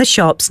sale in the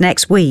shops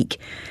next week.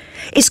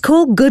 It's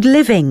called Good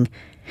Living,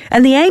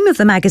 and the aim of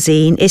the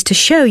magazine is to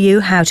show you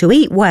how to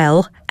eat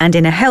well and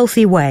in a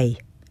healthy way.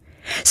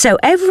 So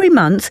every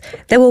month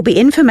there will be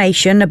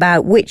information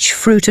about which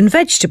fruit and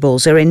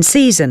vegetables are in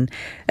season,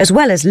 as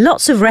well as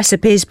lots of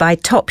recipes by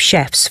top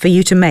chefs for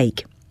you to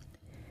make.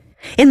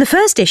 In the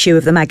first issue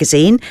of the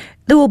magazine,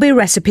 there will be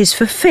recipes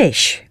for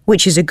fish,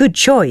 which is a good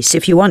choice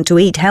if you want to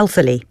eat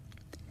healthily.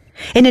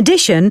 In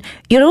addition,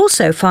 you'll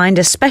also find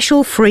a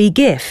special free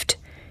gift.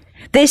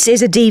 This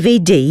is a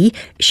DVD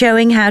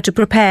showing how to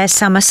prepare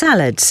summer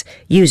salads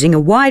using a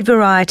wide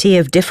variety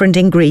of different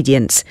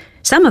ingredients,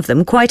 some of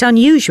them quite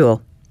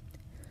unusual.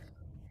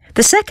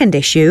 The second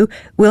issue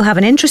will have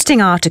an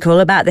interesting article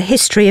about the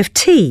history of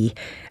tea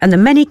and the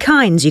many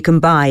kinds you can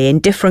buy in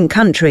different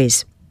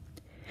countries.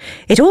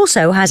 It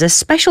also has a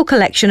special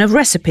collection of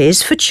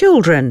recipes for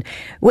children,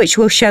 which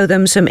will show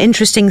them some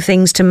interesting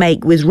things to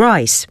make with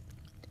rice.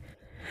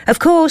 Of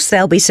course,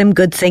 there'll be some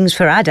good things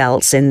for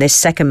adults in this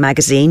second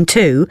magazine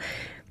too.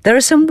 There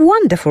are some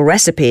wonderful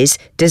recipes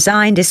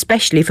designed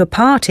especially for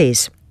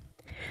parties.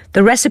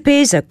 The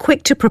recipes are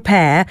quick to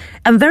prepare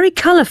and very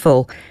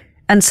colourful,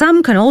 and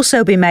some can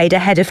also be made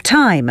ahead of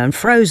time and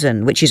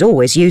frozen, which is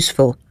always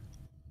useful.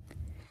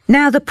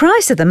 Now, the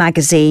price of the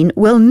magazine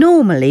will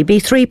normally be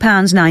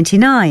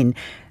 £3.99,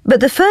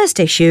 but the first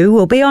issue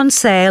will be on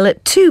sale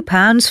at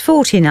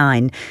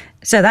 £2.49,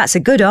 so that's a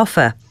good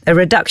offer, a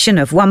reduction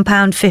of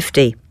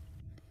 £1.50.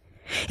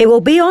 It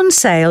will be on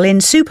sale in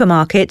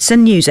supermarkets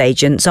and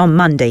newsagents on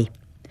Monday,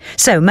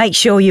 so make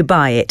sure you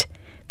buy it.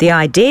 The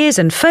ideas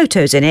and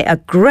photos in it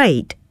are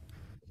great.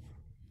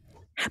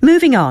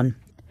 Moving on.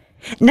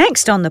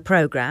 Next on the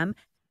programme,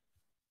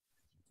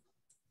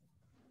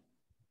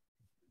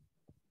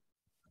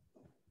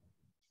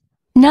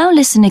 now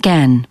listen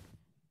again.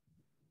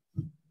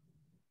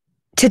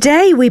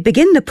 Today we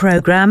begin the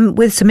programme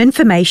with some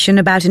information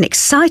about an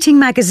exciting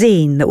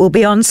magazine that will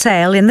be on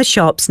sale in the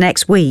shops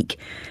next week.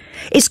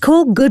 It's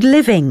called Good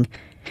Living,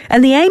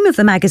 and the aim of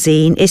the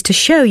magazine is to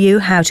show you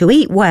how to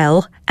eat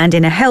well and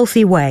in a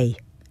healthy way.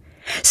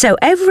 So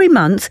every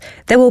month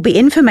there will be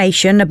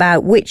information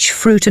about which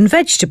fruit and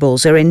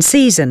vegetables are in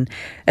season,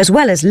 as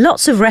well as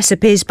lots of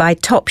recipes by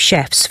top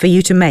chefs for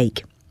you to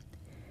make.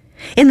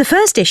 In the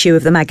first issue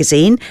of the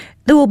magazine,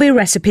 there will be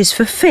recipes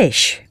for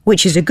fish,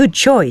 which is a good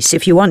choice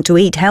if you want to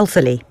eat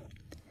healthily.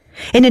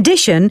 In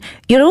addition,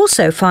 you'll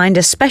also find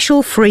a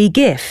special free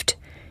gift.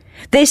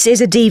 This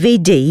is a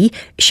DVD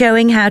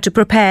showing how to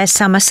prepare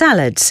summer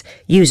salads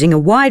using a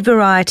wide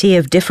variety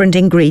of different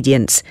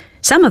ingredients,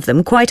 some of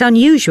them quite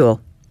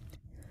unusual.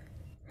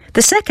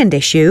 The second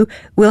issue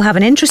will have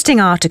an interesting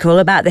article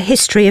about the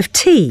history of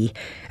tea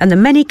and the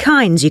many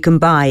kinds you can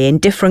buy in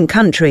different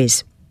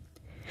countries.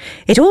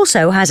 It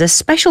also has a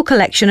special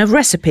collection of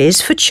recipes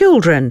for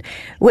children,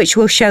 which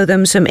will show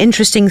them some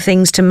interesting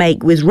things to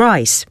make with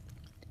rice.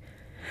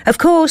 Of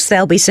course,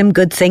 there'll be some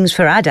good things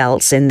for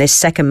adults in this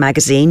second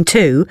magazine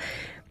too.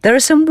 There are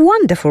some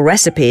wonderful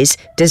recipes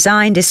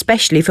designed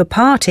especially for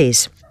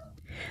parties.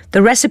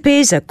 The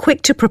recipes are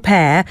quick to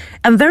prepare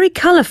and very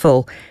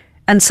colourful,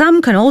 and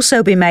some can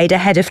also be made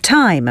ahead of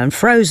time and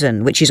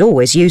frozen, which is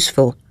always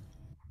useful.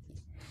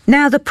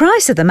 Now, the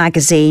price of the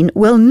magazine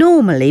will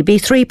normally be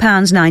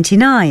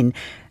 £3.99,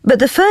 but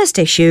the first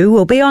issue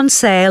will be on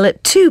sale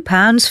at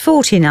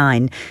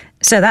 £2.49,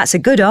 so that's a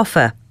good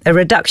offer, a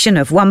reduction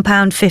of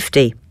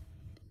 £1.50.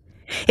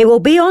 It will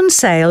be on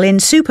sale in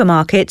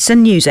supermarkets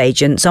and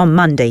newsagents on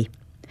Monday,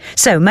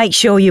 so make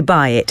sure you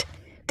buy it.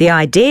 The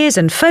ideas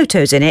and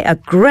photos in it are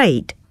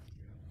great.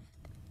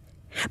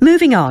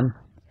 Moving on.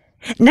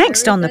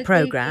 Next on the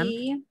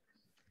programme,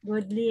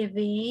 Good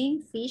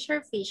Living, fish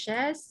or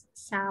fishes,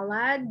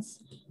 salads,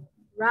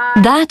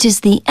 Right. That is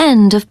the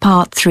end of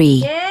part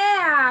 3.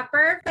 Yeah,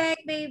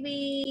 perfect,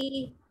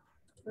 baby.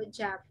 Good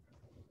job.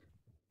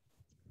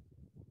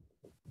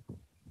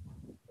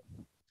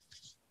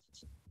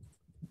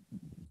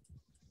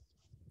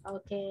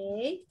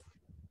 Okay.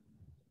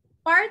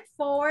 Part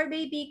 4,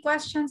 baby,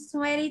 questions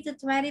 20 to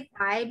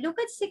 25.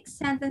 Look at 6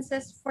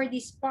 sentences for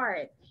this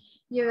part.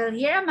 You will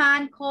hear a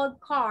man called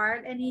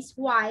Carl and his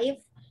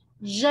wife,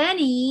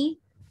 Jenny,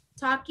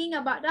 talking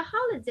about the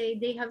holiday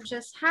they have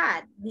just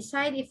had.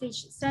 Decide if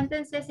each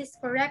sentence is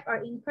correct or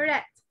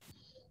incorrect.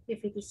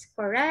 If it is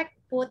correct,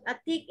 put a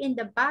tick in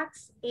the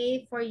box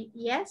A for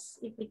yes.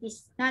 If it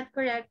is not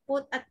correct,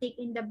 put a tick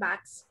in the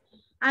box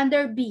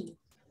under B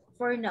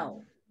for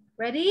no.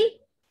 Ready?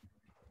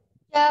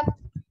 Yep.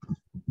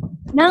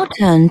 Now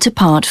turn to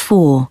part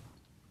 4.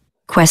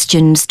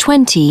 Questions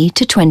 20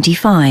 to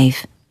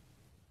 25.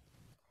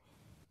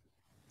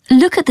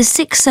 Look at the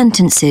 6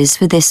 sentences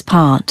for this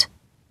part.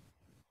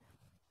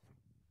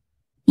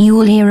 You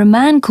will hear a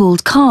man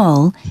called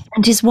Carl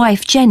and his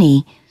wife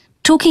Jenny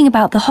talking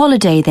about the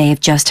holiday they have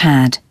just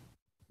had.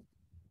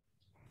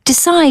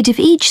 Decide if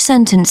each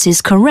sentence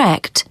is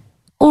correct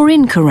or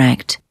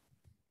incorrect.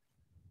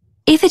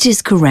 If it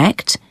is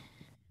correct,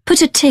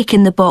 put a tick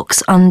in the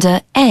box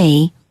under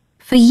A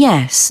for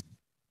yes.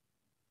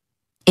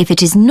 If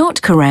it is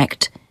not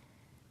correct,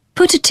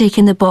 put a tick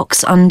in the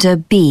box under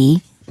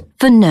B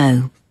for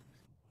no.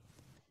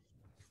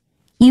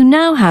 You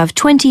now have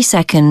 20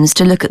 seconds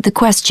to look at the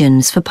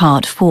questions for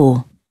part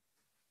 4.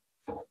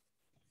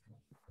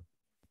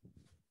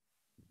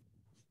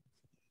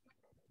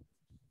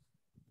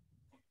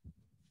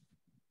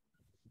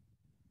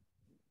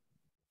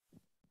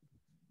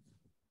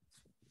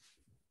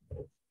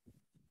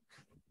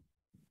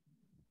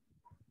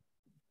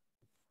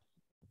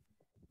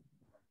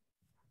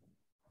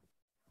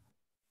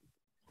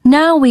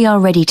 Now we are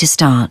ready to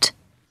start.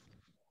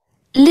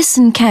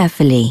 Listen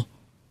carefully.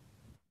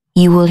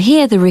 You will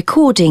hear the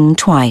recording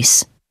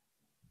twice.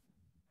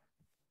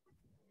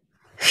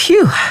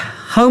 Phew,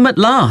 home at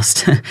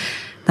last.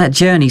 That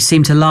journey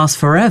seemed to last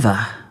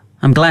forever.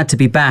 I'm glad to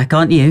be back,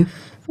 aren't you?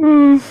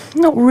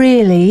 Not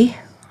really.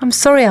 I'm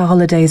sorry our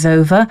holiday's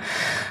over.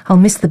 I'll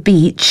miss the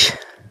beach.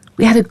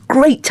 We had a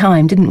great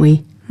time, didn't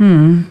we?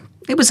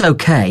 It was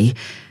okay.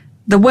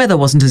 The weather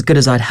wasn't as good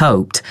as I'd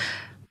hoped.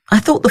 I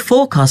thought the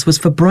forecast was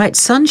for bright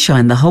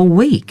sunshine the whole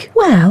week.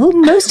 Well,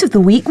 most of the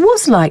week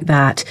was like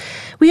that.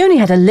 We only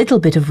had a little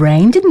bit of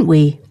rain, didn't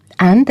we?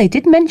 And they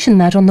did mention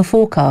that on the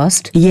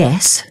forecast.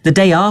 Yes, the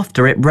day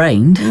after it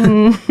rained.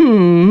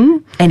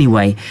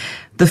 Anyway,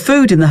 the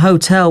food in the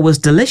hotel was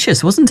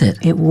delicious, wasn't it?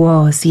 It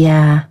was,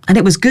 yeah. And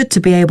it was good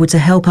to be able to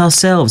help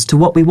ourselves to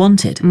what we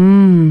wanted.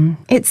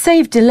 It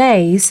saved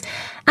delays,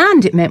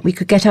 and it meant we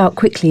could get out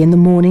quickly in the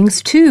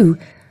mornings too.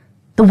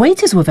 The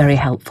waiters were very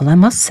helpful, I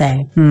must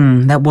say.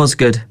 That was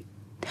good.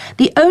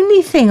 The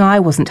only thing I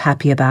wasn't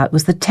happy about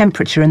was the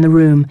temperature in the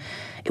room.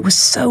 It was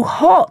so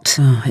hot.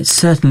 Oh, it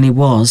certainly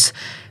was.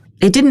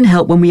 It didn't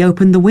help when we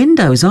opened the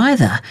windows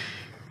either.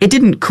 It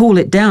didn't cool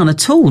it down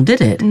at all, did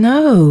it?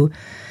 No.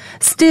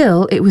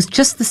 Still, it was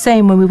just the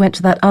same when we went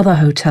to that other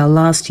hotel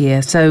last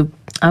year, so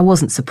I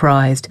wasn't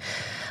surprised.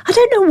 I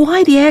don't know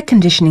why the air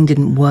conditioning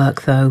didn't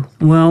work, though.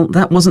 Well,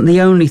 that wasn't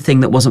the only thing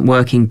that wasn't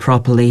working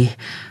properly.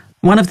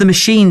 One of the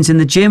machines in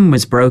the gym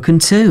was broken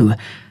too.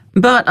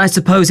 But I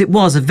suppose it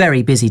was a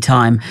very busy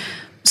time.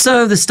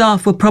 So the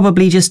staff were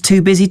probably just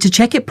too busy to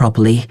check it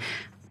properly.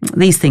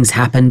 These things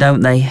happen, don't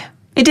they?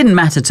 It didn't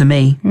matter to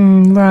me.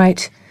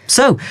 Right.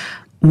 So,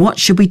 what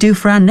should we do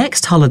for our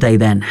next holiday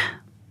then?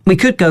 We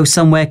could go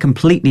somewhere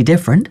completely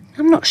different.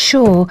 I'm not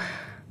sure.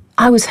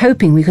 I was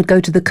hoping we could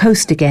go to the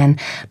coast again,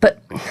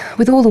 but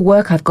with all the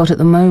work I've got at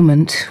the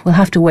moment, we'll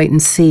have to wait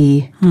and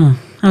see.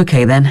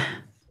 Okay then.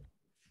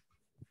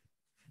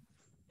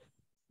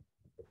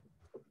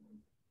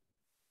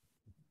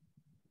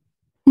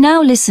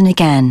 Now listen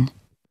again.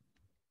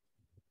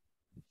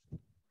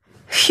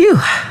 Phew,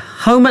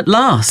 home at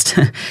last.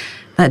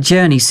 That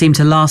journey seemed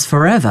to last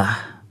forever.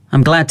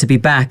 I'm glad to be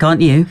back,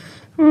 aren't you?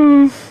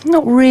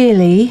 Not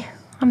really.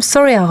 I'm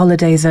sorry our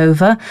holiday's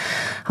over.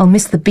 I'll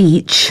miss the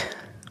beach.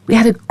 We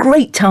had a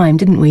great time,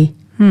 didn't we?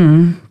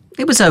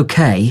 It was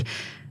okay.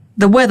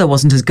 The weather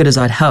wasn't as good as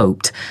I'd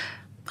hoped.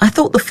 I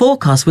thought the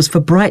forecast was for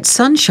bright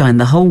sunshine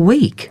the whole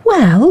week.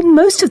 Well,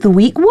 most of the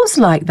week was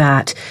like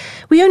that.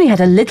 We only had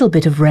a little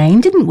bit of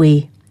rain, didn't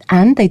we?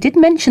 And they did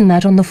mention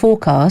that on the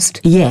forecast.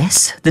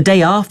 Yes, the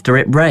day after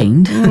it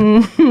rained.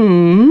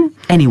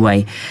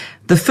 Anyway,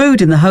 the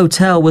food in the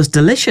hotel was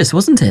delicious,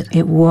 wasn't it?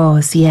 It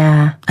was,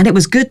 yeah. And it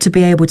was good to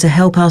be able to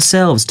help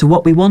ourselves to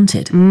what we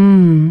wanted.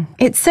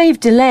 It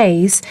saved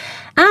delays,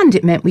 and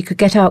it meant we could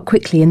get out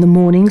quickly in the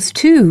mornings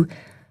too.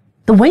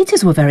 The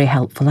waiters were very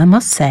helpful, I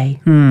must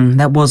say.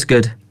 That was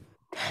good.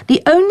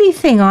 The only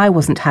thing I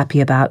wasn't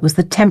happy about was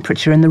the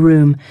temperature in the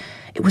room.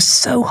 It was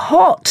so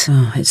hot.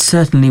 Oh, it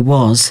certainly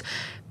was.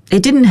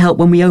 It didn't help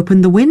when we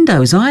opened the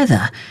windows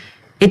either.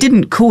 It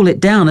didn't cool it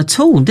down at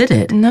all, did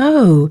it?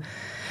 No.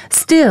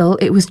 Still,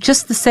 it was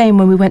just the same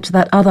when we went to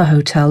that other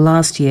hotel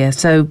last year,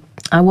 so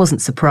I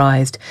wasn't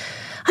surprised.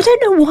 I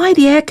don't know why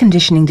the air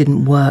conditioning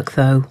didn't work,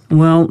 though.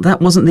 Well,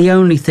 that wasn't the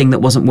only thing that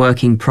wasn't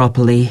working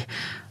properly.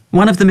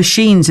 One of the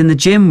machines in the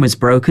gym was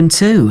broken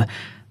too.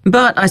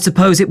 But I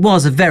suppose it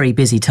was a very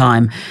busy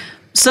time.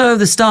 So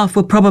the staff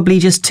were probably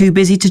just too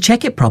busy to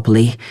check it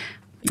properly.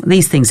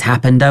 These things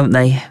happen, don't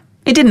they?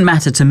 It didn't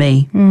matter to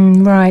me.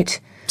 Right.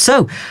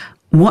 So,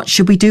 what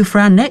should we do for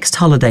our next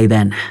holiday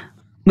then?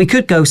 We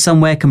could go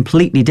somewhere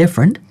completely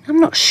different. I'm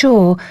not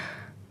sure.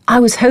 I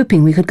was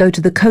hoping we could go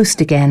to the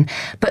coast again,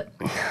 but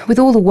with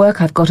all the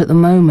work I've got at the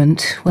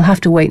moment, we'll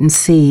have to wait and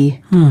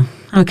see.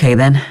 Okay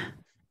then.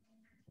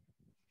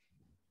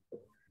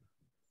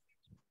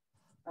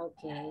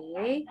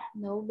 Okay.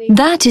 No baby.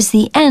 That is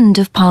the end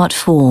of part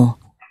 4.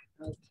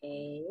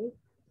 Okay.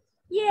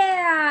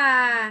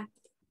 Yeah.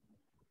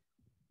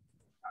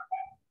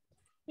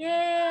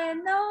 Yeah,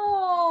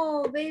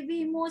 no.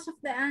 Baby, most of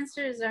the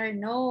answers are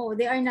no.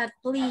 They are not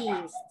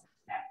pleased.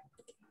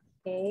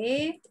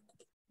 Okay.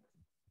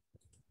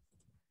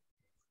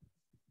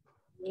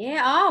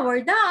 Yeah, oh,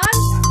 we're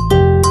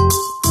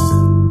done.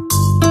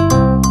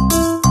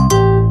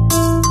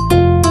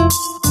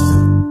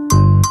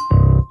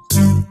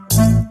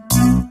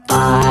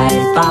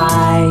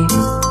 Bye,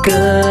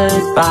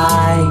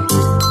 goodbye.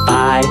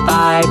 Bye,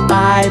 bye,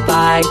 bye,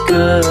 bye,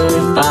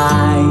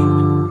 goodbye.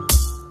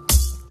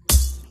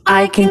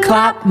 I can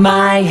clap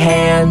my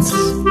hands.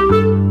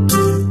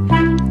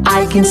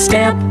 I can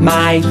stamp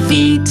my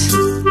feet.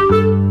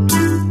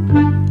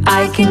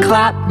 I can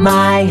clap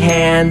my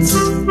hands.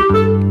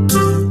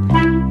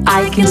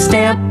 I can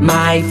stamp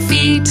my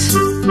feet.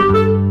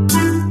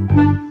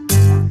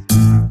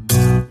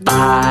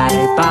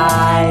 Bye,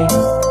 bye,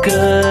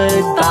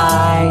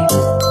 goodbye.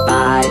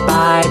 Bye,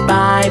 bye,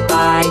 bye,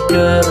 bye,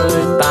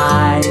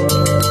 goodbye.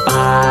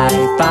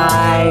 Bye,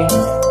 bye,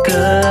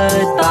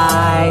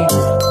 goodbye.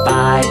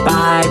 Bye,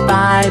 bye,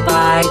 bye,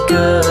 bye,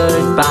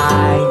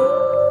 goodbye.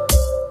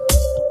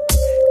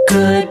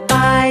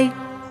 Goodbye.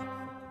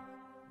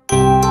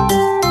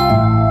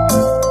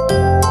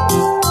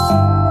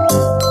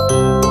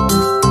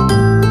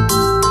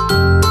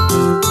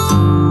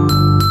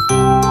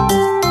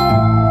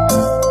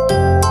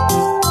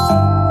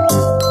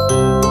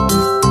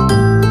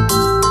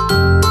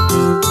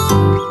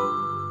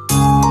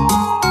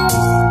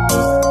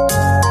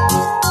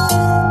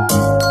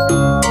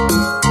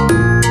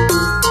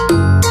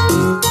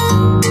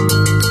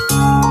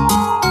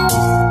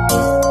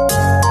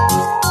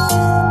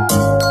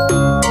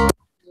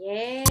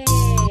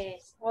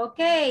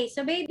 Okay,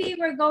 so baby,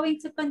 we're going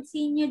to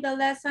continue the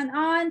lesson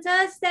on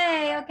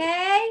Thursday,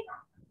 okay?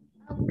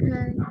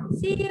 Okay.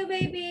 See you,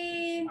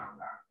 baby.